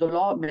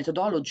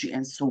methodology,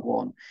 and so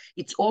on.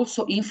 It's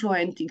also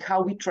influencing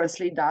how we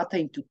translate data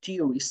into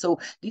theory. So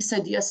this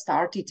idea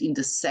started in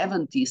the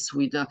 70s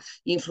with the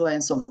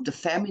influence of the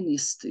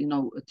feminist,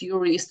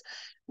 theorists,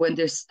 when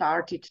they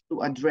started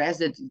to address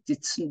that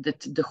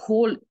the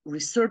whole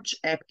research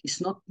act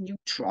is not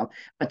neutral,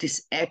 but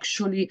is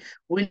actually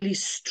really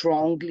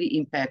strongly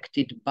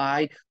impacted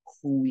by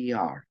who we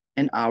are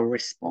and our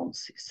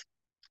responses.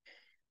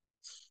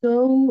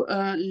 So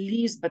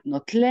least but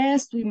not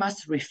least, we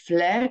must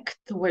reflect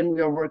when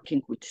we are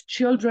working with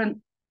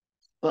children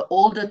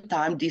all the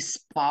time these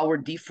power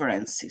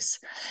differences,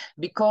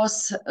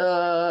 because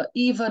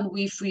even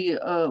if we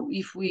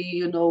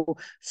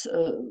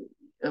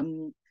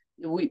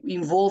we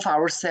involve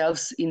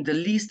ourselves in the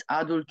least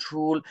adult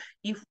rule,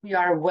 if we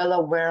are well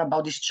aware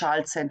about this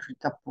child-centered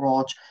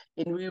approach,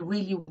 and we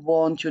really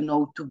want,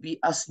 to be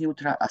as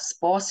neutral as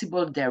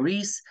possible, there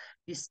is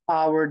this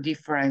power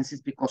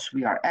differences because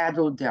we are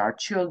adult, they are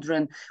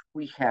children,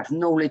 we have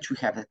knowledge, we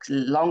have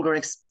longer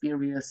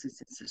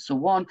experiences, and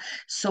so on.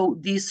 So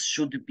this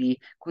should be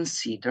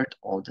considered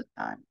all the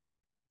time.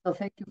 So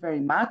thank you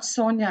very much,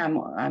 Sonia.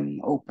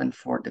 I'm open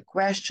for the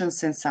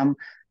questions and some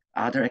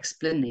other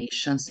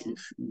explanations.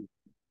 Yes.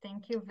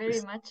 Thank you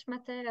very much,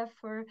 Matea,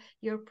 for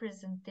your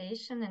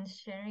presentation and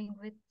sharing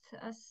with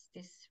us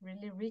these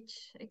really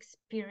rich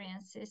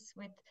experiences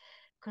with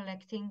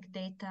collecting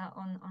data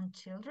on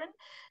children.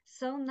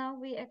 So now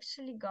we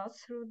actually got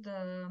through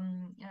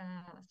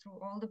through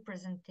all the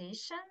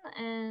presentations,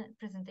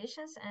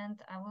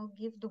 and I will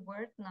give the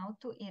word now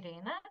to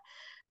Irena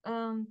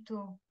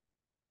to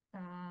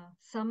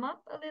sum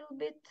up a little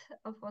bit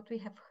of what we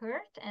have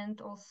heard,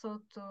 and also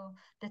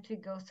that we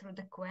go through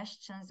the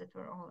questions that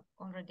were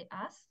already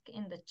asked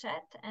in the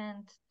chat,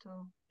 and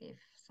to give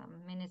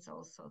some minutes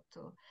also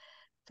to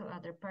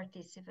other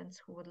participants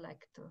who would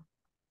like to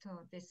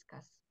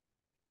discuss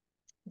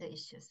the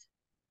issues.